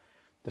off.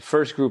 The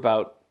first group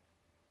out,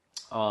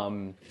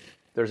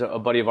 there's a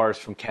buddy of ours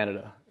from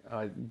Canada,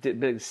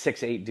 big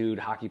 6'8" dude,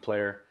 hockey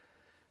player.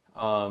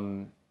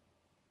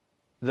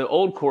 The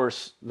Old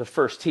Course, the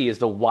first tee is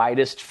the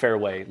widest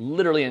fairway,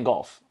 literally in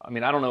golf. I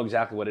mean, I don't know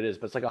exactly what it is,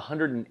 but it's like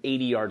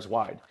 180 yards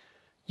wide.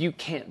 You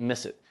can't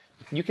miss it.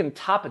 You can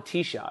top a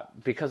tee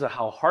shot because of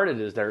how hard it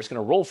is there. It's going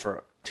to roll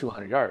for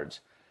 200 yards.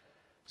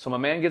 So my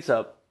man gets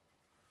up,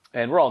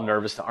 and we're all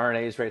nervous. The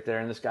R&A is right there,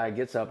 and this guy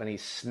gets up, and he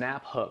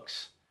snap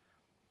hooks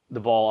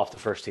the ball off the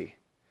first tee.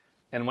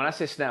 And when I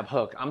say snap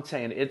hook, I'm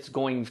saying it's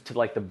going to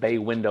like the bay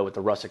window at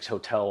the Russex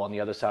Hotel on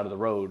the other side of the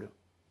road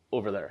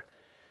over there.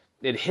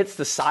 It hits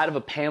the side of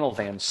a panel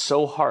van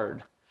so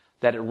hard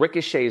that it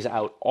ricochets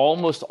out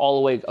almost all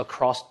the way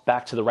across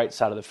back to the right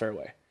side of the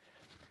fairway.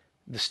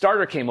 The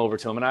starter came over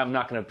to him, and I'm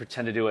not going to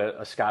pretend to do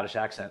a Scottish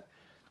accent,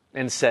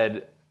 and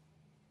said,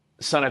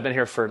 "Son, I've been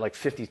here for like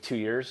 52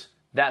 years.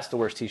 That's the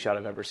worst tee shot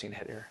I've ever seen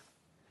hit here."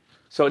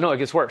 So no, it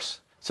gets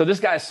worse. So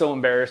this guy is so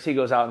embarrassed, he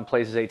goes out and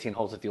plays his 18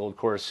 holes at the Old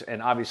Course,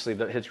 and obviously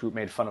his group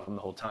made fun of him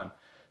the whole time.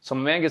 So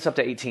my man gets up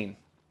to 18.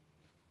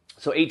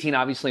 So 18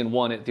 obviously and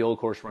 1 at the Old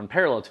Course run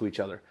parallel to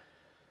each other.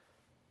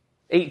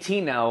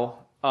 18 now,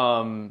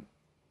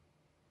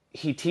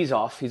 he tees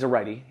off. He's a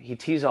righty. He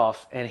tees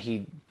off, and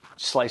he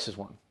slices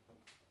one.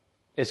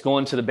 It's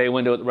going to the bay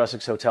window at the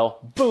Russex Hotel.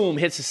 Boom,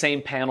 hits the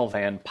same panel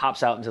van,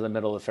 pops out into the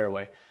middle of the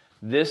fairway.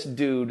 This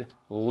dude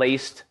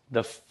laced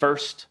the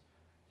first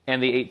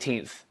and the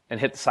 18th and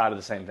hit the side of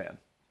the same van.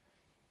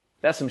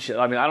 That's some shit.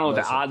 I mean, I don't know what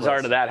the odds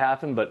are to that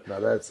happen, but Now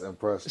that's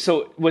impressive.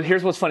 so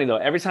here's what's funny though.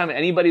 Every time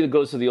anybody that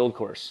goes to the old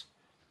course,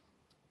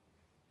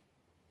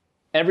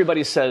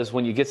 everybody says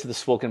when you get to the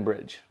Swilken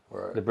Bridge,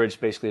 Right. the bridge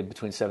basically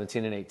between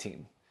 17 and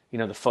 18, you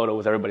know, the photo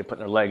with everybody putting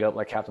their leg up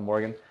like Captain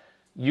Morgan.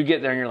 You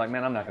get there and you're like,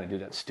 man, I'm not going to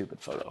do that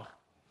stupid photo.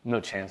 No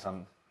chance.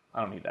 I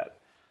don't need that.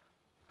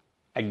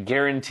 I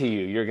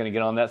guarantee you're going to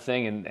get on that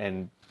thing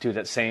and do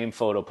that same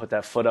photo, put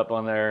that foot up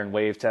on there and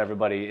wave to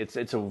everybody.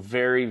 It's a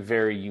very,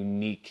 very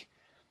unique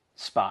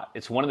spot.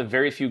 It's one of the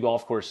very few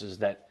golf courses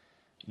that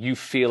you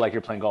feel like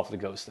you're playing golf with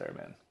a ghost there,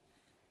 man.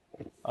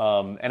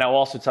 And I will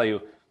also tell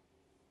you,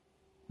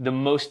 the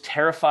most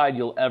terrified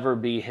you'll ever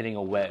be hitting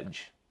a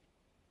wedge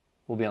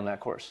will be on that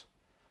course.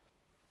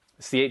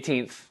 It's the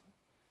 18th.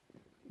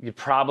 You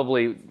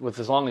probably, with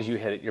as long as you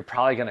hit it, you're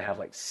probably going to have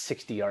like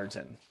 60 yards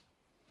in.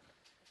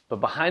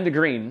 But behind the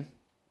green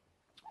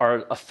are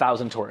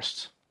 1,000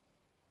 tourists.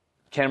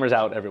 Cameras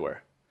out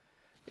everywhere.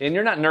 And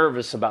you're not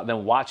nervous about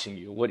them watching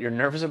you. What you're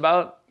nervous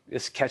about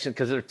is catching,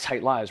 because they're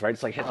tight lies, right?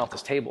 It's like hitting off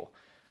this table,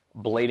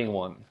 blading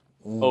one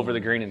over the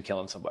green and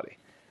killing somebody.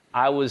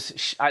 I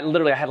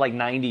literally had like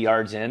 90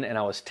 yards in, and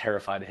I was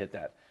terrified to hit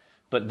that.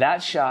 But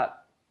that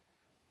shot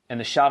and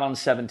the shot on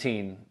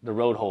 17, the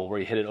road hole where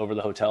you hit it over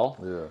the hotel,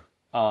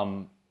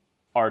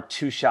 are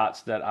two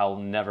shots that I'll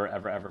never,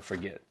 ever, ever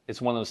forget.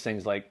 It's one of those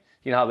things like,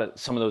 you know how that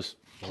some of those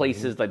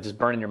places like just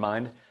burn in your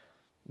mind?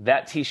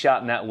 That tee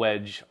shot and that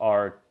wedge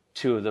are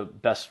two of the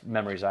best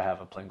memories I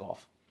have of playing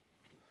golf.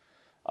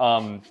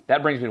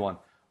 That brings me to one.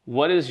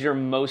 What is your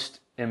most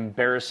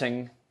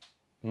embarrassing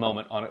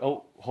moment on it?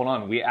 Oh, hold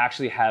on. We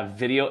actually have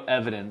video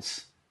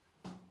evidence.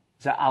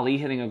 Is that Ali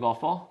hitting a golf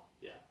ball?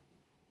 Yeah.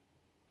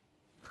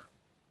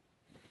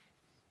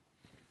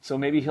 So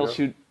maybe he'll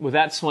shoot, with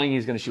that swing,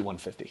 he's going to shoot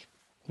 150,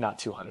 not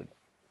 200.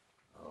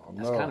 Oh,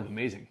 That's kind of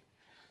amazing.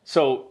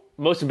 So,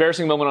 most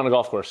embarrassing moment on a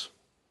golf course?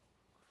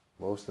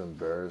 Most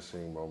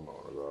embarrassing moment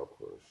on a golf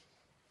course.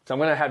 So I'm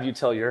going to have you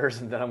tell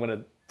yours, and then I'm going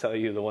to tell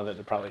you the one that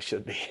it probably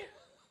should be.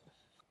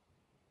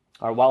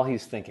 All right, while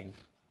he's thinking,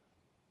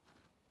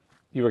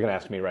 you were going to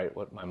ask me, right,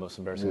 what my most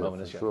embarrassing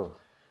moment is? Sure.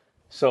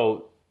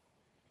 So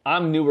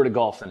I'm newer to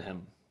golf than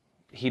him.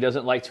 He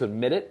doesn't like to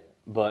admit it,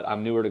 but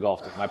I'm newer to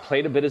golf than him. I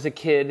played a bit as a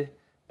kid,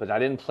 but I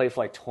didn't play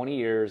for like 20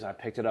 years. I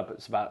picked it up.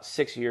 It's about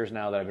 6 years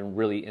now that I've been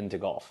really into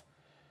golf.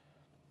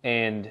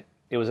 And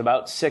it was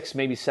about 6,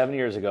 maybe 7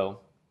 years ago.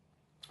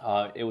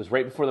 It was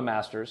right before the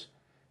Masters,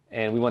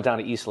 and we went down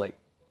to East Lake.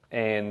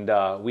 And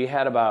we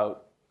had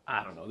about,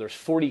 I don't know, there's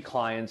 40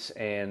 clients,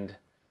 and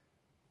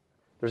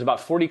there's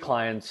about 40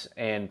 clients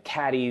and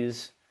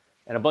caddies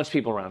and a bunch of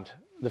people around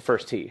the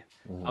first tee.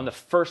 Mm-hmm. I'm the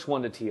first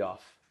one to tee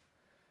off.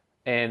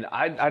 And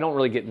I don't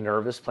really get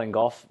nervous playing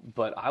golf,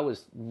 but I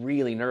was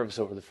really nervous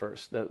over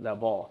that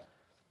ball.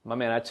 My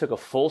man, I took a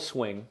full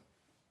swing,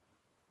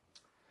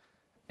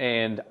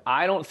 and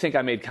I don't think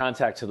I made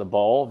contact to the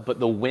ball, but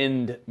the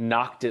wind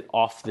knocked it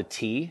off the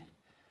tee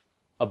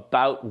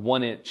about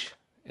 1 inch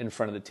in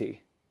front of the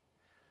tee.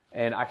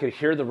 And I could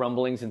hear the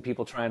rumblings and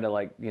people trying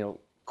to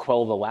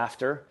quell the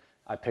laughter.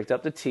 I picked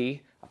up the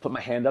tee. I put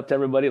my hand up to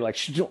everybody like,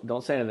 shh,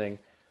 don't say anything.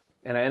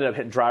 And I ended up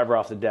hitting driver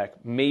off the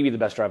deck. Maybe the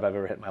best drive I've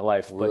ever hit in my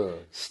life. But Really?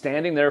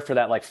 Standing there for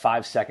that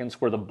 5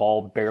 seconds where the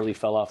ball barely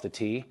fell off the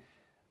tee,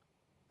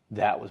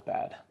 that was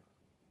bad.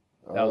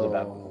 That was a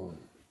bad one.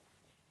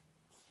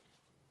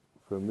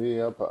 For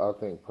me, I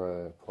think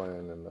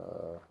playing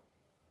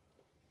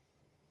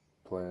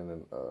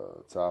in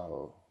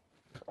Tahoe.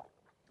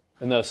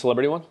 And the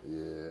celebrity one?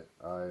 Yeah,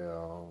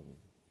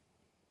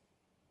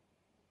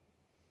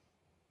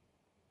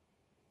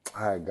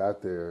 I had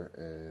got there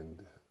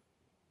and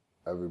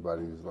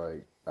everybody was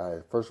like,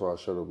 first of all,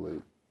 I showed up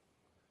late.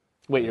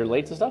 Wait, you're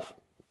late to stuff?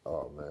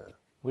 Oh man.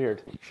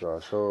 Weird. So I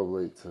showed up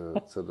late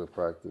to the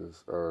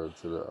practice or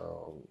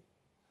to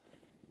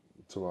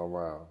my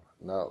round.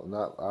 Not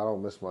I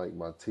don't miss my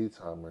tee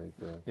time or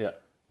anything. Yeah.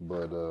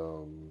 But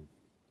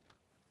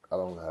I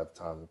don't have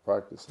time to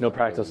practice. No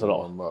practice at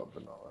all. Warm up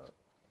and all that.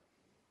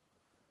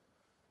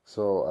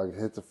 So I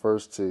hit the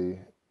first tee,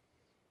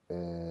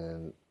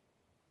 and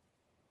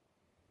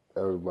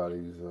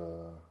everybody's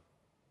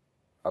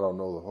I don't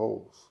know the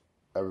holes.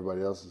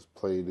 Everybody else has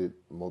played it.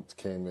 Most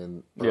came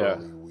in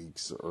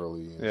weeks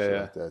early and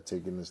shit like that,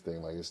 taking this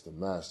thing like it's the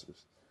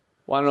Masters.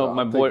 Well, I know So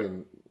my I'm boy.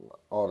 thinking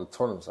all the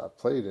tournaments I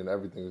played in,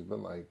 everything has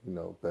been like,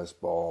 best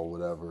ball,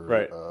 whatever,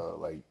 Right.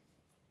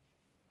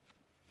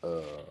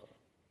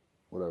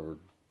 Whatever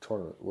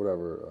tournament,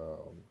 whatever.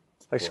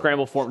 Like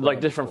scramble form, like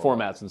different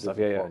formats and stuff.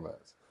 Yeah, yeah.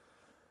 Formats.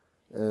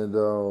 And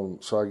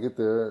so I get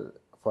there,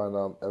 find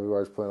out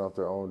everybody's playing off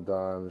their own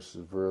dime. This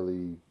is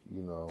really,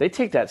 They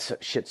take that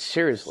shit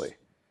seriously.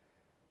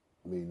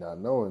 me not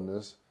knowing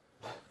this.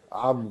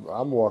 I'm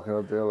walking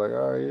up there like,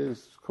 all right,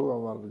 it's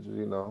cool. I'm out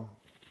to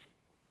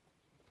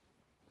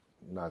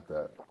not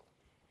that.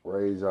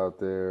 Ray's out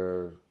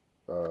there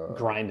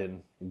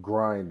Grinding.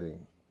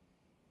 grinding.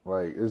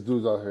 Like, this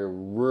dude's out here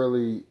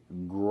really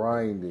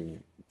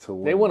grinding to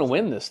win. They want to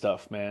win this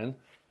stuff, man.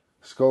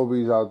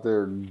 Scobie's out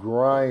there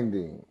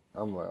grinding.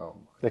 I'm like, oh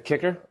my. The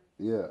kicker?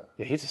 Yeah.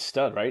 Yeah, he's a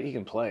stud, right? He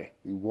can play.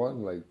 He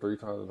won like 3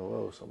 times in a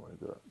row or something like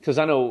that. Because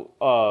I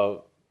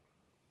know,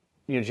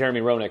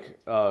 Jeremy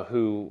Roenick,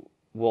 who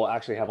we'll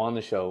actually have on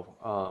the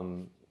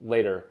show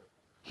later.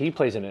 He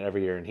plays in it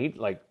every year, and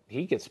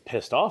he gets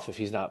pissed off if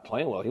he's not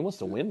playing well. He wants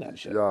to win that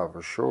shit. Yeah,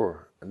 for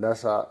sure. And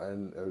that's how.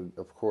 And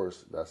of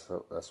course, that's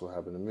what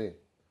happened to me.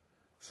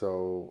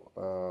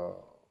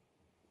 So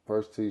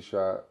first tee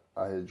shot,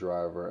 I hit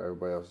driver.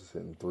 Everybody else is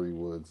hitting 3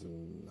 woods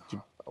and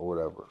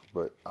whatever.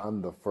 But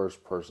I'm the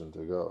first person to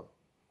go.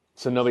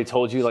 So nobody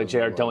told you, like,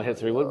 JR, don't hit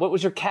 3 wood? What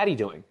was your caddy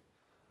doing?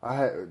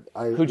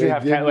 Who'd you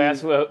have?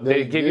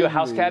 They give you a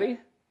house caddy?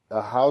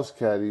 A house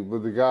caddy,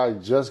 but the guy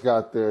just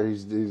got there.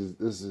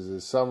 This is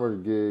his summer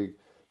gig.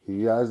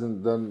 He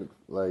hasn't done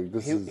like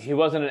this. He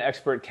wasn't an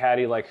expert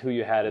caddy like who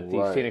you had at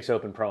the Phoenix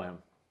Open Pro-Am.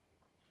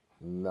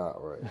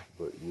 Not right,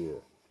 but yeah,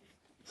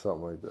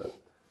 something like that.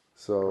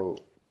 So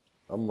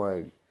I'm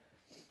like,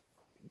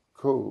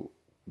 cool.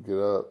 Get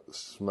up,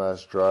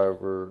 smash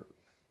driver,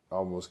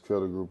 almost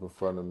killed a group in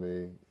front of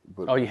me.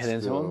 But you hit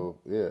into him?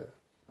 Yeah,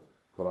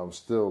 but I'm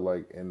still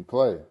like in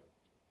play.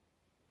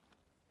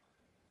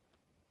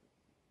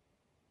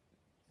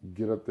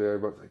 Get up there,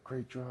 everybody's like,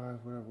 great drive,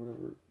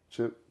 whatever.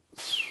 Chip.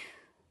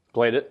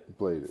 Played it?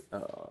 Played it.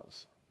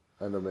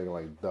 I ended up making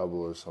like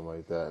double or something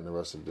like that, and the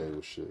rest of the day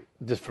was shit.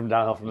 Just from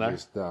downhill from there?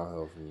 Just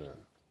downhill from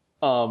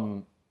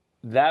there.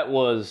 That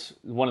was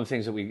one of the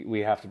things that we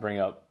have to bring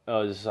up.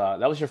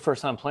 That was your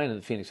first time playing in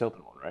the Phoenix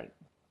Open one, right?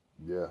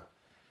 Yeah.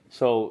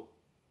 So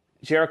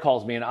JR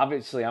calls me, and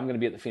obviously I'm going to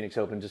be at the Phoenix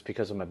Open just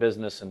because of my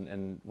business,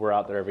 and we're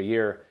out there every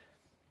year.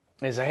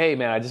 And he's like, hey,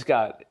 man, I just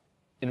got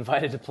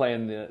invited to play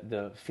in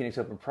the Phoenix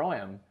Open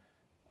Pro-Am.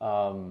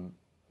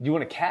 Do you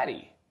want to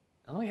caddy?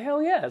 I'm like,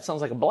 hell yeah, that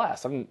sounds like a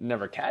blast. I've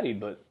never caddied,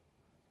 but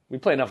we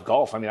play enough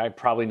golf. I mean, I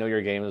probably know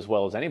your game as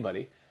well as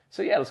anybody.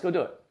 So yeah, let's go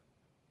do it.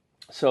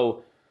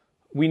 So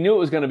we knew it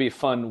was going to be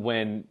fun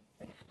when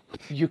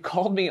you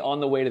called me on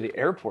the way to the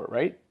airport,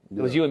 right? Yeah.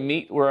 It was you and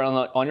me were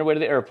on your way to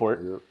the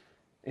airport. Yep.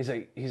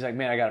 He's like,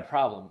 man, I got a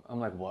problem. I'm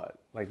like, what?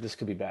 Like, this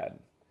could be bad.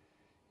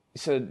 He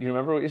said, you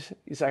remember what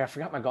he's like, I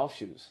forgot my golf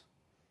shoes.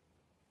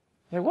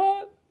 I'm like,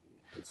 what?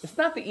 It's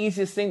not the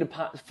easiest thing to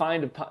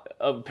find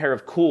a pair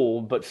of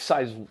cool, but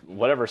size,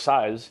 whatever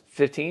size,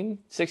 15,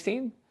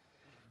 16?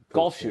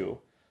 Golf shoe.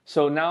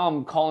 So now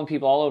I'm calling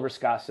people all over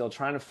Scottsdale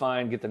trying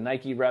to get the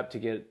Nike rep to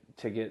get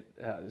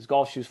his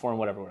golf shoes for him,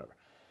 whatever.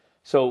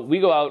 So we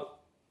go out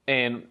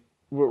and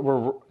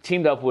we're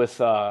teamed up with,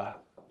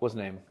 what's his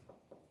name?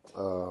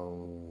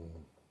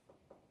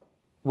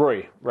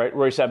 Rory, right?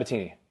 Rory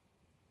Sabatini.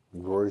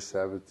 Rory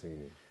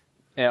Sabatini.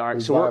 Yeah, all right,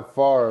 who so by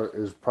far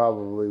is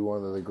probably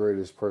one of the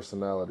greatest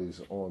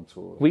personalities on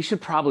tour. We should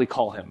probably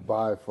call him.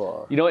 By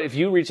far. You know what? If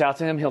you reach out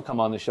to him, he'll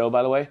come on the show,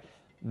 by the way.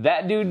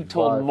 That dude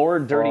told more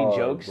dirty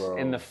jokes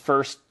in the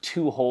first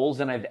 2 holes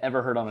than I've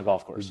ever heard on a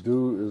golf course. The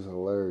dude is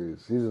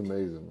hilarious. He's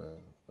amazing,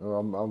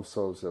 man. I'm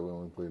so upset we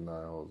only played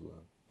 9 holes with him.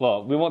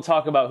 Well, we won't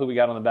talk about who we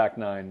got on the back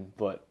 9,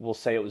 but we'll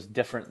say it was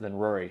different than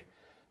Rory.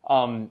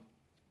 Playing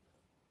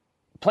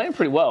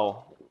pretty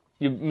well.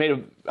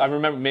 I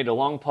remember made a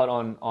long putt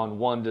on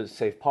 1 to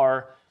save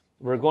par.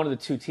 We're going to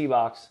the 2 tee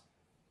box,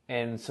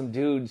 and some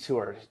dudes who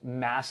are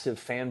massive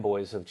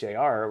fanboys of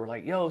JR were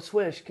like, yo,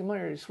 Swish, come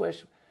here,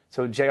 Swish.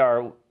 So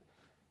JR,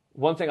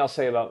 one thing I'll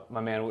say about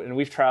my man, and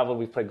we've traveled,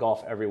 we've played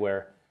golf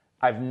everywhere,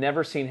 I've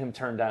never seen him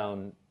turn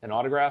down an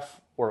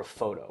autograph or a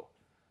photo.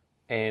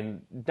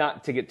 And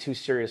not to get too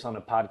serious on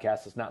a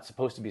podcast, it's not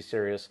supposed to be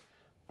serious,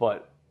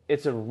 but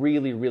it's a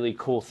really, really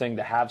cool thing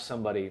to have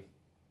somebody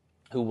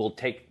who will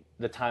take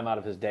the time out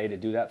of his day to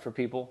do that for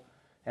people.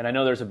 And I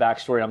know there's a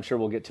backstory I'm sure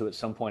we'll get to at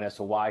some point as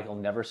to why he'll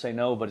never say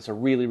no, but it's a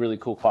really, really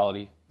cool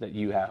quality that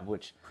you have,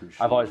 which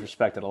I've always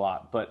respected a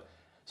lot. But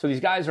so these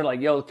guys are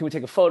like, yo, can we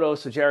take a photo?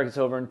 So Jared gets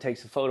over and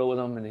takes a photo with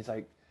them, and he's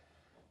like,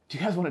 do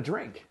you guys want a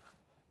drink?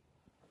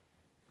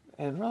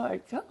 And we're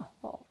like, oh,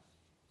 well,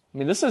 I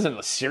mean, this isn't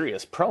a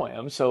serious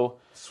Pro-Am, so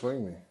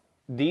swing me.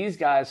 These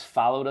guys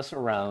followed us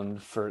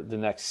around for the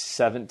next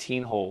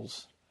 17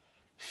 holes,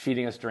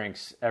 feeding us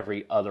drinks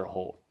every other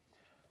hole.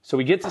 So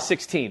we get to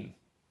 16.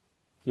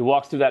 You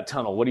walk through that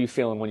tunnel. What are you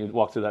feeling when you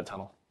walk through that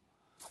tunnel?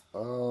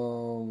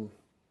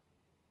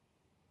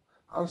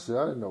 Honestly,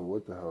 I didn't know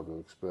what the hell to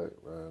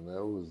expect, man.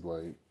 That was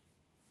like,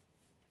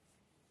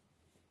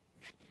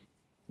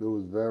 it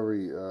was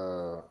very,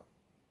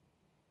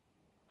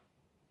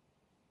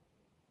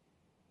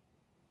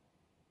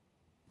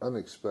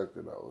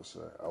 unexpected, I would say.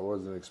 I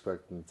wasn't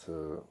expecting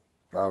to,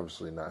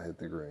 obviously, not hit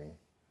the green.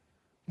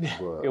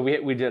 But, yeah,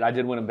 we did. I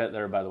did win a bet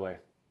there, by the way.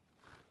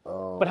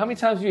 But how many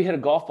times have you hit a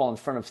golf ball in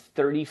front of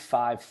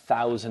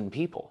 35,000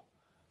 people?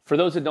 For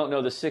those that don't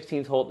know, the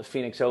 16th hole at the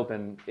Phoenix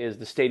Open is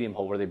the stadium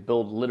hole where they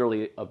build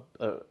literally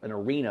an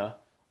arena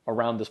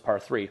around this par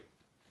 3.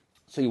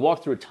 So you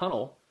walk through a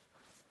tunnel,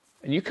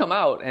 and you come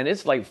out, and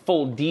it's like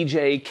full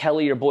DJ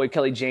Kelly, your boy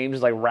Kelly James,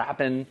 is like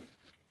rapping.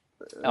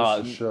 It's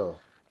a show.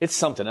 It's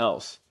something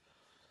else.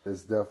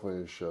 It's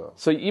definitely a show.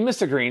 So you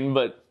missed a green,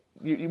 but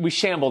we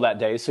shamble that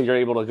day, so you're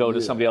able to go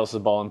to somebody else's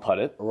ball and putt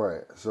it.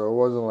 Right. So it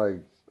wasn't like,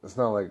 it's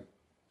not like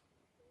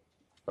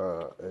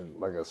and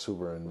like a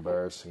super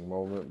embarrassing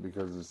moment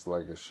because it's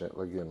like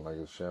like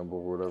a shamble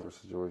or whatever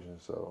situation.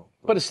 So,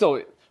 But it's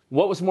still,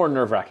 what was more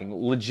nerve-wracking?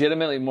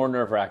 Legitimately more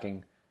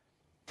nerve-wracking,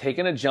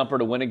 taking a jumper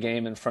to win a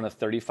game in front of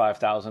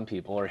 35,000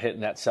 people or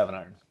hitting that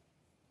 7-iron?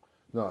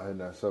 no, hitting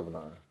that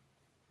 7-iron.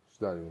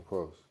 It's not even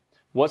close.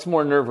 What's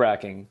more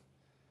nerve-wracking,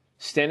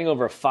 standing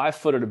over a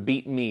 5-footer to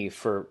beat me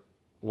for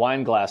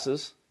wine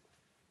glasses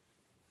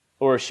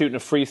or shooting a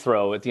free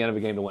throw at the end of a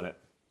game to win it?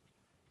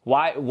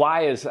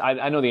 Why is,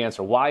 I know the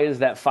answer, why is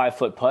that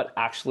 5-foot putt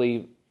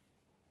actually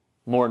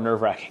more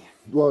nerve-wracking?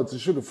 Well, to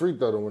shoot a free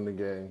throw to win the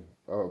game,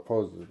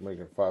 opposed to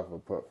making a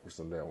 5-foot putt for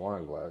some damn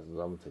wine glasses, I'm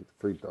gonna take the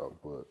free throw.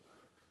 But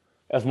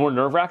That's more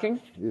nerve-wracking?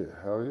 yeah,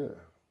 hell yeah.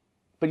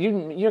 But you're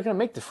going to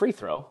make the free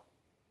throw.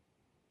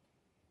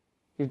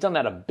 You've done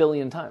that 1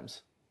 billion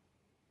times.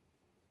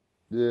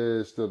 Yeah,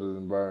 it's still the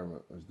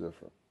environment is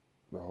different.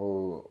 The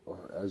whole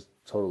is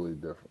totally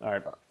different. All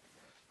right.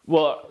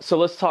 Well, so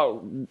let's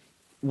talk.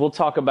 We'll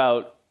talk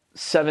about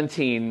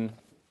 17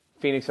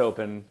 Phoenix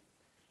Open.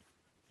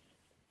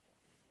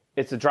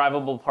 It's a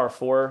drivable par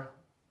 4.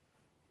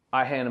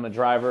 I hand him a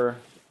driver.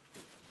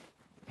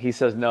 He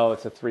says, no,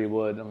 it's a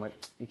 3-wood. I'm like,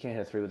 you can't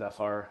hit a 3-wood that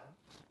far.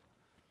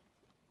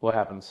 What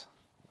happens?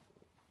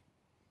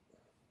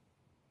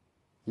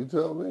 You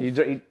tell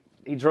me.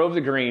 He drove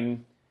the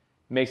green,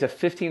 makes a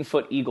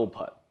 15-foot eagle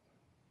putt.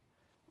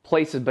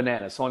 Place is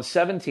bananas. So on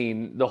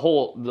 17,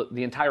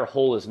 the entire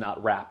hole is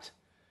not wrapped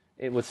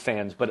with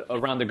fans, but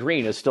around the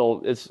green is still,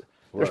 there's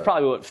Right.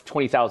 probably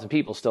 20,000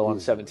 people still on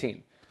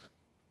 17.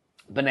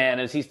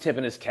 Bananas. He's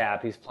tipping his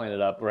cap. He's playing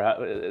it up.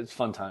 It's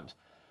fun times.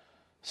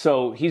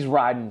 So he's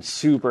riding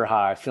super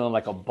high, feeling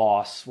like a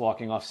boss,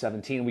 walking off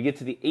 17. We get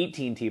to the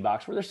 18 tee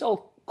box where there's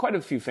still quite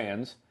a few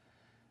fans.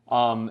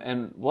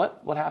 And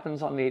what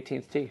happens on the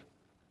 18th tee?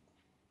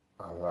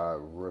 I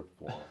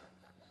ripped one.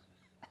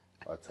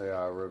 I tell you,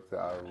 I ripped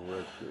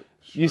it.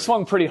 You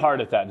swung pretty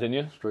hard at that, didn't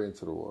you? Straight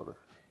into the water.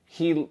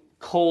 He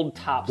cold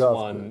tops Duffed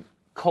one, it.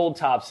 cold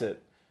tops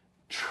it,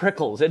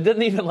 trickles. It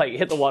didn't even like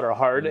hit the water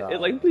hard. Nah.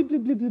 It like bleep,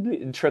 bleep, bleep, bleep,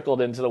 bleep, and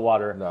trickled into the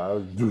water. Nah, it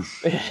was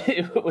douche.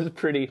 It was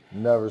pretty.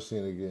 Never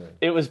seen it again.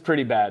 It was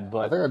pretty bad. I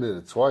But think I did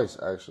it twice,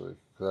 actually,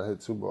 because I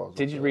hit 2 balls.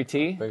 did you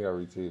re-tee? I think I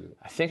re-teed it.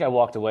 I think I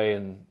walked away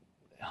and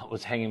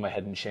was hanging my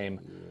head in shame.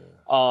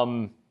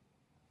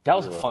 That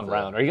was a fun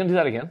round. Are you gonna do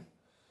that again?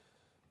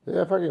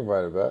 Yeah, if I can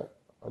invite it back,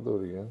 I'll do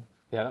it again.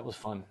 Yeah, that was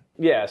fun.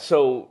 Yeah,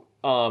 so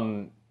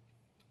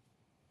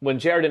when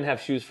JR didn't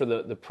have shoes for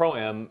the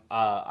Pro-Am,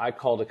 I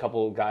called a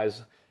couple of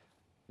guys.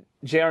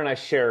 JR and I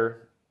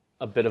share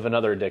a bit of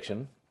another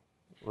addiction.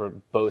 We're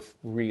both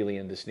really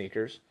into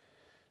sneakers.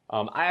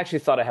 I actually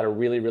thought I had a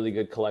really, really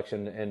good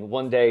collection, and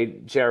one day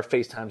JR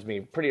FaceTimes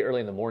me pretty early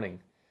in the morning.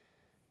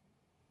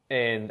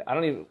 And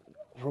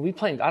were we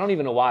playing? I don't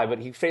even know why, but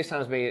he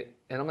FaceTimes me,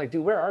 and I'm like,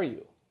 dude, where are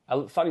you?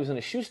 I thought he was in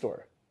a shoe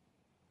store.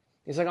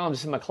 He's like, oh, I'm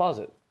just in my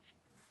closet.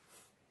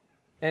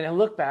 And I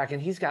look back,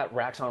 and he's got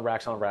racks on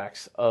racks on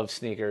racks of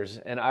sneakers.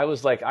 And I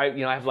was like, I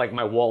have like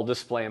my wall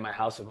display in my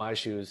house of my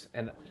shoes,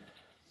 and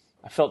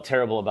I felt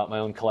terrible about my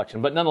own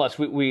collection. But nonetheless,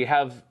 we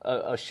have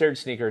a shared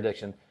sneaker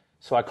addiction.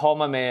 So I called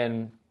my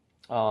man,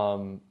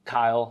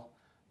 Kyle,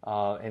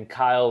 and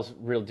Kyle's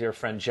real dear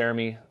friend,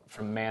 Jeremy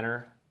from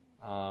Manor,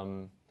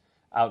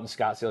 out in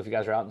Scottsdale. If you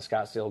guys are out in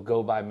Scottsdale,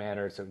 go by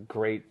Manor. It's a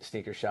great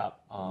sneaker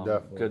shop.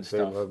 Definitely. Good They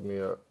stuff. hooked me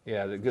up.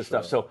 Yeah, the good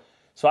stuff.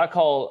 So I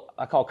call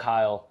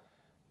Kyle.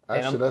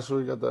 Actually, that's where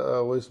we got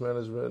the Waste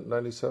Management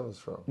 97s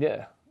from.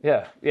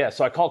 Yeah.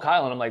 So I call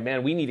Kyle and I'm like,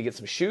 man, we need to get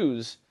some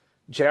shoes.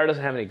 JR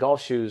doesn't have any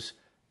golf shoes.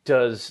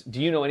 Do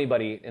you know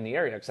anybody in the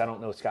area? Because I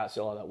don't know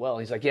Scottsdale all that well.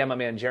 He's like, yeah, my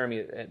man Jeremy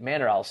at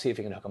Manor. I'll see if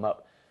he can hook him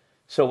up.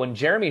 So when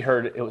Jeremy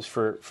heard it was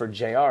for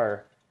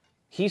JR,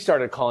 he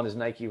started calling his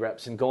Nike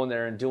reps and going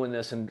there and doing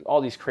this and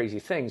all these crazy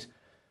things.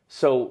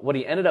 So what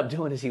he ended up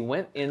doing is he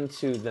went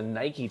into the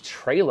Nike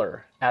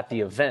trailer at the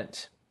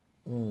event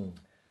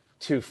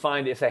to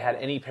find if they had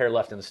any pair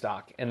left in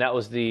stock, and that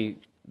was the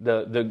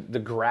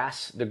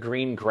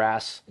green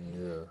grass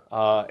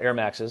Air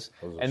Maxes.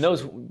 And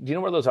those, do you know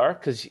where those are?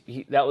 Because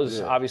that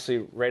was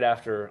obviously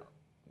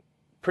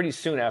pretty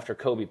soon after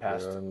Kobe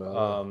passed. Yeah, I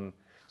know.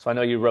 So I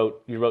know you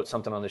wrote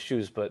something on the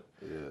shoes, but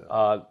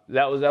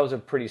that was a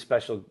pretty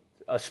special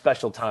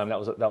time. That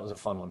was a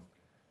fun one.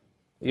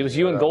 It was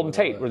you and Golden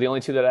Tate were the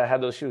only two that I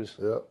had those shoes.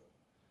 Yep.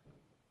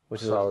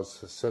 Which is So I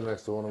was sitting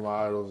next to one of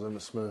my idols,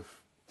 Emmitt Smith,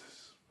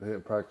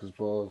 hitting practice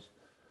balls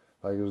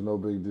like it was no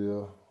big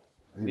deal.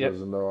 He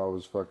doesn't know I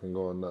was fucking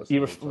going nuts.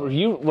 were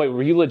you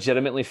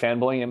legitimately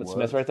fanboying Emmitt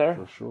Smith right there?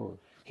 For sure.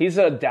 He's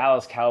a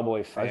Dallas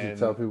Cowboy fan. I used to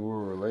tell people we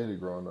were related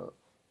growing up.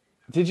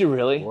 Did you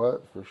really?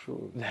 What? For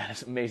sure.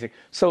 That's amazing.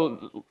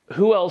 So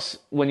who else,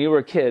 when you were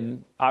a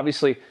kid,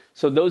 obviously,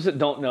 so those that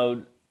don't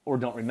know or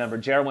don't remember,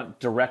 JR went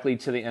directly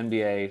to the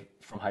NBA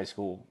from high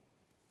school.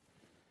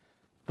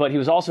 But he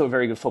was also a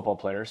very good football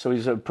player, so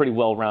he's a pretty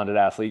well-rounded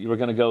athlete. You were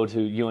going to go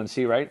to UNC,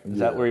 right? Is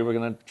that where you were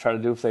going to try to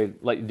do if they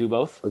let you do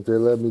both? But they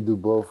let me do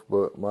both,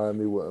 but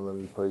Miami wouldn't let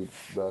me play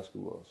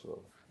basketball.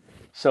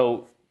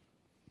 So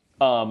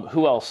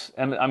Who else?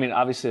 And I mean,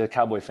 obviously a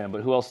Cowboy fan,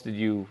 but who else did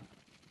you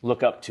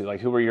look up to? Like,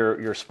 who were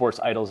your sports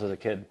idols as a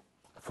kid?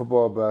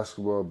 Football,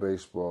 basketball,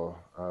 baseball.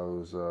 I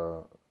was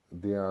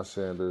Deion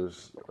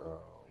Sanders,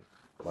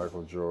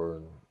 Michael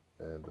Jordan,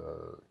 and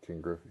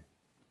Ken Griffey.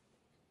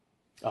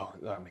 Oh,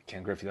 I mean,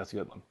 Ken Griffey, that's a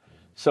good one.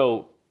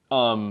 So,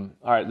 all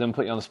right, then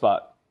put you on the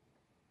spot.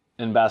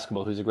 In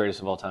basketball, who's the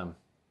greatest of all time?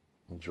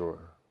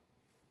 Jordan.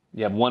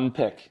 You have one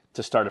pick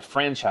to start a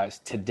franchise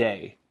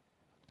today.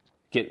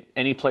 Get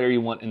any player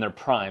you want in their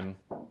prime.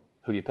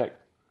 Who do you pick?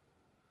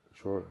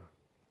 Jordan.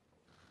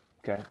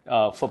 Okay.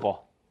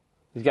 Football.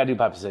 You got to do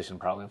by position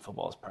probably. In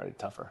football is probably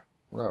tougher.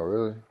 Not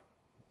really.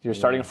 You're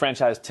starting a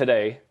franchise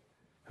today.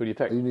 Who do you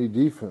pick? You need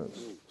defense,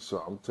 so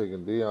I'm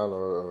taking Deion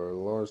or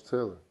Lawrence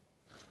Taylor.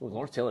 Ooh,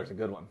 Lawrence Taylor's a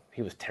good one.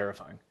 He was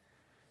terrifying.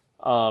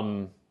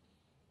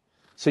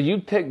 So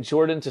you'd pick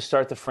Jordan to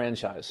start the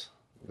franchise.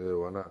 Yeah,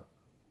 why not?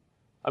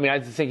 I mean,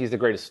 I think he's the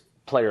greatest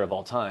player of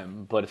all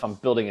time, but if I'm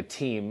building a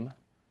team,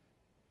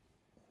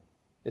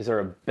 is there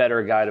a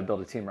better guy to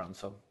build a team around?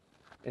 So,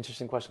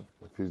 interesting question.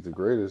 If he's the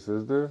greatest,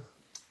 is there?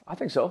 I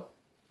think so.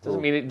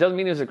 Doesn't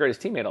mean he's the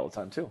greatest teammate all the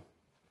time, too.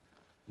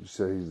 You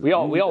say he's. We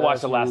all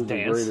watched The Last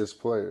Dance. The greatest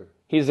player.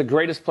 He's the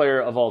greatest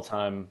player of all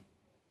time.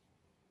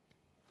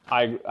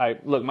 I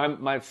look.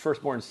 My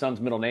firstborn son's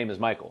middle name is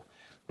Michael,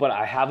 but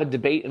I have a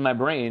debate in my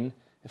brain.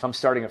 If I'm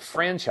starting a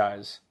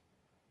franchise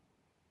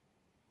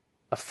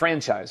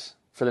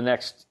for the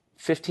next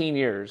 15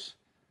 years,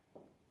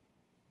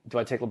 do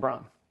I take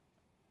LeBron?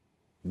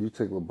 You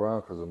take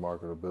LeBron because of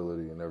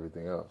marketability and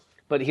everything else.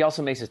 But he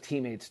also makes his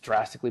teammates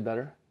drastically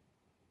better,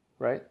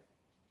 right?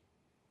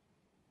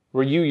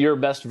 Were you your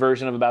best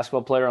version of a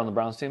basketball player on the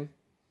Browns team?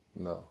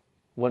 No.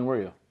 When were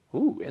you?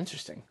 Ooh,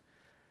 interesting.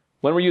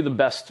 When were you the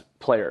best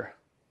player?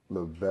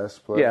 The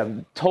best player?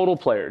 Yeah, total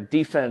player,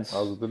 defense.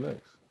 I was with the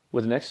Knicks.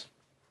 With the Knicks?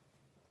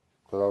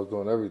 Because I was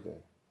doing everything.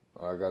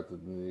 When I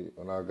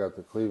got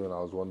to Cleveland, I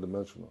was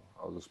one-dimensional.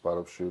 I was a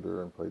spot-up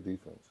shooter and played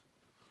defense.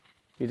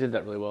 You did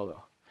that really well,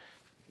 though.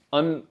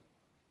 I'm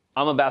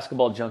a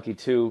basketball junkie,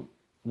 too.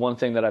 One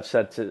thing that I've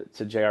said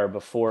to JR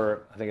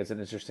before, I think it's an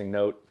interesting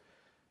note,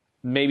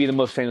 maybe the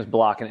most famous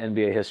block in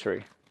NBA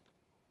history.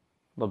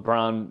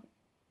 LeBron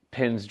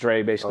pins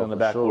Dre basically on the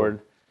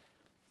backboard.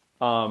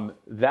 Sure.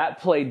 That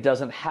play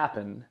doesn't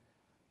happen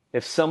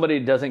if somebody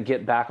doesn't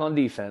get back on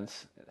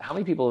defense. How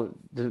many people,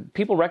 do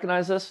people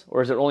recognize this?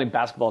 Or is it only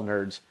basketball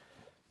nerds?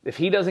 If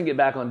he doesn't get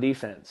back on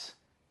defense,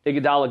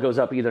 Iguodala goes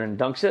up either and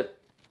dunks it,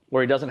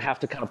 or he doesn't have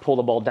to kind of pull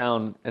the ball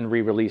down and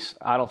re-release.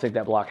 I don't think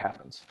that block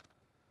happens.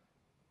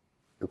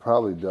 It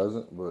probably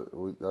doesn't, but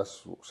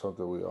that's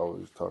something we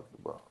always talked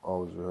about,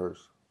 always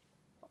rehearse.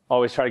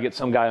 Always try to get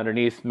some guy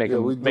underneath, make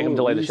him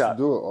delay the shot.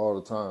 We do it all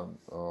the time.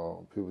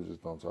 People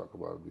just don't talk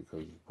about it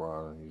because it's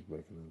Bron and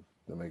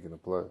they're making a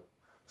play.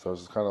 So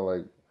it's kind of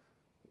like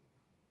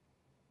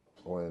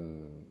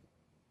when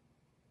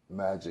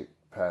Magic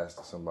passed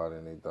to somebody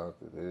and they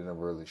dunked it. They didn't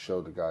really show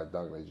the guy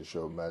dunk. They just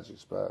showed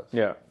Magic's pass.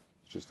 Yeah. It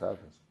just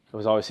happens. It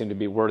was always seemed to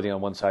be Worthy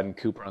on one side and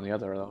Cooper on the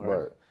other.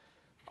 Right.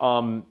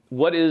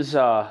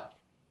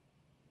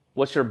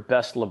 What's your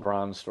best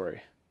LeBron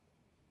story?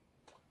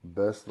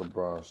 Best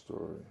LeBron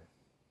story.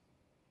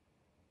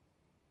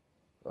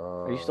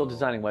 Are you still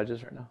designing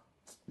wedges right now?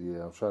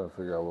 Yeah, I'm trying to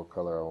figure out what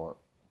color I want.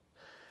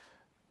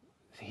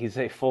 He's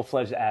a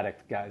full-fledged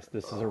addict, guys.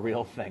 This is a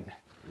real thing.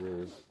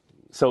 Yes.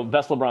 So,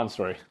 best LeBron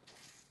story.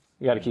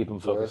 You got to keep him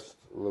focused.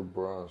 Best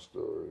LeBron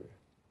story.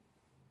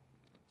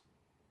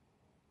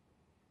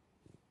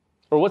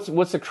 Or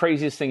what's the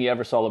craziest thing you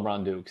ever saw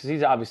LeBron do? Because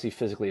he's obviously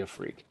physically a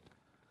freak.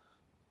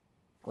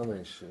 I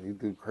mean, shit, he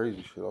do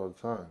crazy shit all the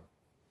time.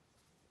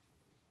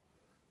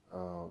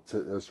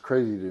 It's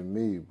crazy to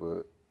me,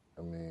 but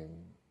I mean,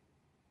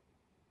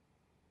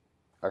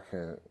 I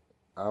can't.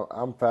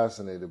 I'm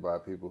fascinated by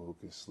people who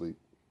can sleep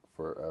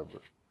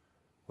forever.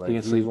 Like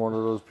he's one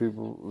of those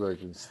people that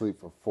can sleep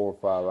for 4 or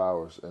 5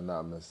 hours and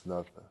not miss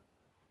nothing.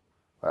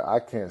 Like I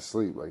can't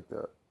sleep like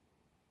that.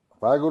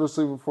 If I go to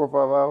sleep for 4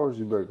 or 5 hours,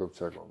 you better go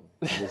check on me.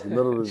 If it's the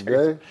middle of the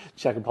day,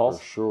 check a pulse.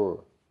 For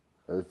sure.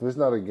 If it's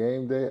not a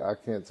game day, I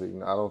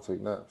don't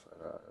take naps.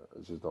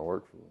 It just don't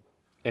work for me.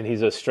 And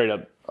he's a straight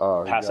up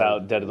pass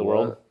out, dead of the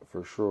world?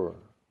 For sure.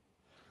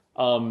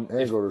 And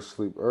go to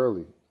sleep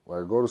early.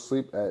 Like go to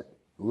sleep at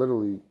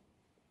literally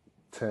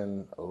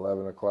 10,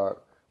 11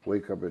 o'clock,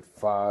 wake up at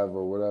 5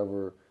 or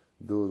whatever,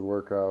 do his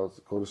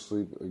workouts, go to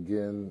sleep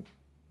again,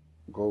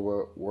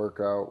 go work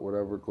out,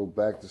 whatever, go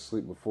back to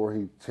sleep before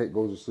he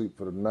goes to sleep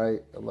for the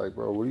night. I'm like,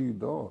 bro, what are you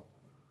doing?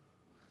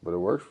 But it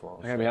works for him.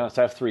 I gotta be honest,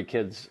 I have 3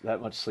 kids.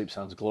 That much sleep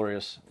sounds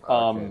glorious.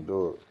 I can't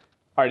do it.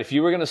 All right, if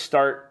you were going to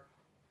start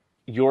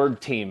your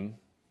team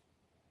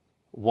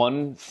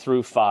 1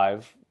 through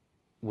 5,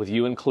 with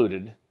you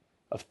included,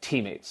 of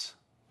teammates,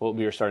 what would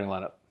be your starting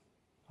lineup?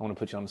 I want to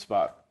put you on the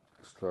spot.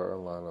 Starting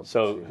lineup.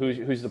 So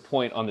who's the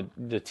point on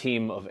the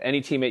team of any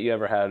teammate you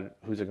ever had?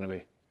 Who's it going to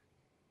be?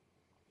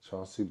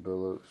 Chauncey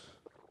Billups.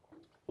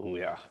 Oh,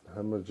 yeah.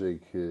 Him or J.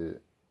 Kidd.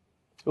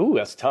 Ooh,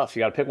 that's tough.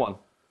 You got to pick one.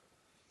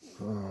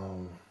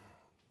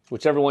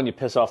 Whichever one you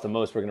piss off the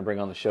most, we're going to bring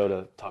on the show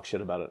to talk shit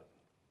about it.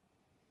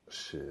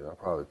 Shit, I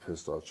probably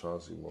pissed off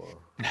Chauncey more.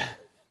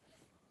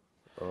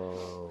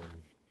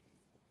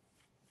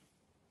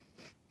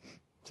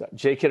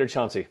 J Kidd or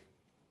Chauncey?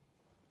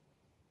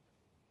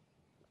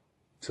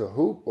 To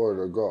hoop or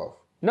to golf?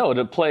 No,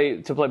 to play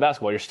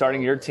basketball. You're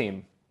starting your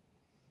team.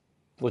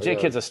 Well, J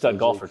Kidd's a stud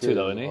golfer too,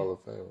 though, isn't he? Hall of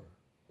Famer.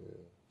 Yeah.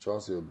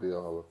 Chauncey will be a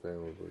Hall of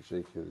Famer, but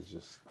J Kidd is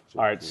just.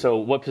 All right. So,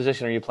 what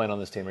position are you playing on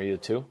this team? Are you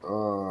the 2?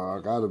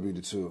 I gotta be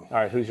the 2. All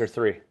right. Who's your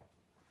 3?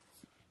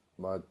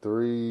 My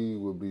 3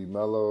 would be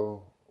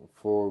Melo.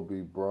 4 would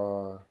be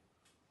Bron.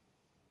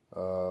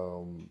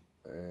 And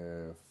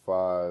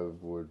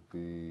 5 would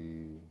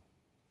be.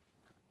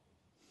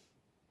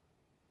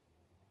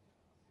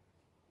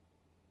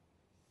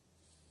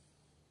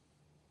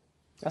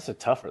 That's a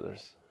tougher.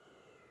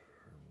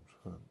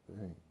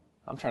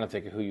 I'm trying to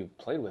think of who you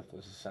played with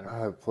as a center.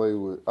 I played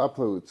with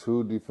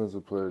 2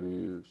 defensive player of the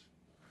years.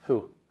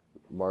 Who?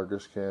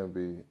 Marcus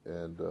Camby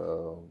and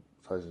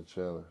Tyson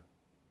Chandler.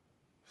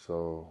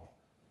 So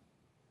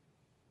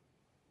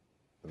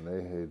in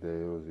their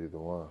heyday, it was either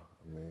one.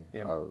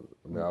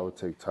 I would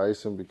take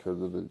Tyson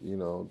because of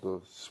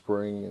the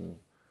spring and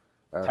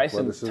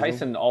athleticism.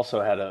 Tyson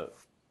also had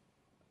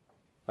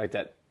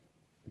that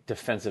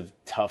defensive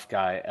tough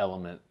guy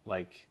element.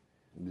 Like,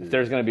 if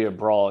there's going to be a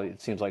brawl,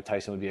 it seems like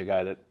Tyson would be a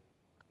guy that.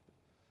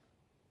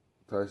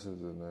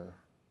 Tyson's in there.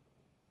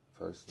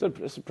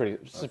 It's a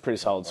pretty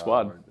solid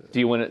squad. Right, do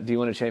you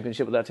win a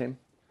championship with that team?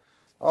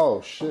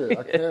 Oh shit!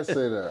 I can't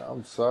say that.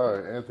 I'm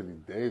sorry, Anthony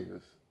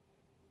Davis.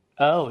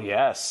 Oh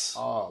yes.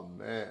 Oh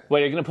man. Wait,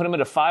 you're going to put him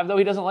at a 5 though?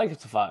 He doesn't like it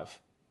to 5.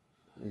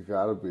 You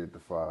gotta be at the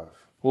 5.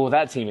 Well, with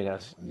that team he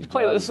does. You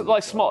play this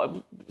like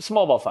small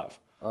ball 5.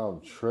 I'm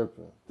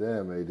tripping.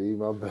 Damn, AD,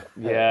 my bad.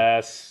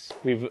 Yes,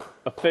 we've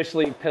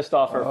officially pissed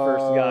off our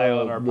first guy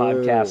on our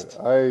podcast.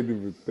 I ain't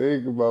even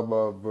think about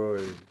my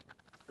boy.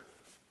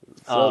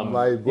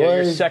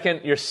 Your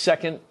second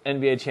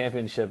NBA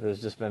championship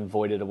has just been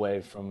voided away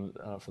from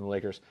the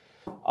Lakers.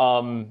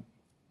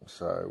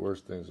 Sorry,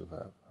 worse things have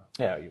happened.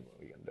 Yeah, what are you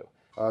gonna do?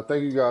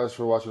 Thank you guys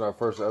for watching our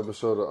first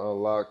episode of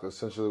Unlocked.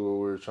 Essentially, what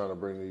we're trying to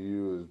bring to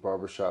you is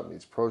barbershop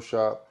meets pro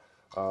shop.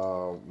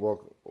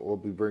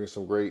 We'll be bringing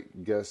some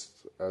great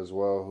guests as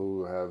well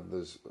who have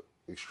this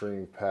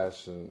extreme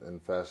passion and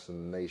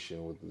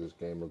fascination with this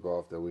game of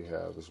golf that we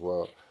have as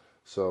well.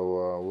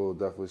 So we'll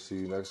definitely see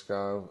you next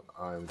time.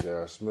 I'm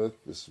J.R. Smith.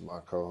 This is my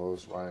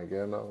co-host, Ryan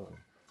Gano.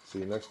 See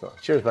you next time.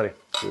 Cheers, buddy.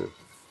 Cheers.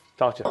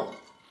 Talk to you.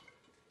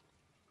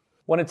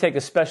 Want to take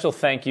a special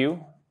thank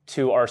you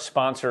to our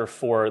sponsor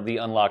for the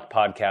Unlocked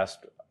podcast,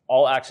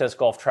 All Access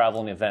Golf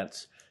Travel and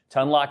Events.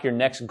 To unlock your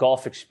next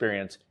golf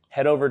experience,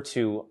 head over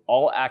to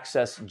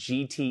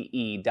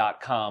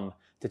allaccessgte.com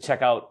to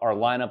check out our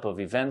lineup of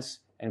events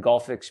and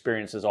golf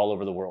experiences all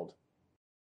over the world.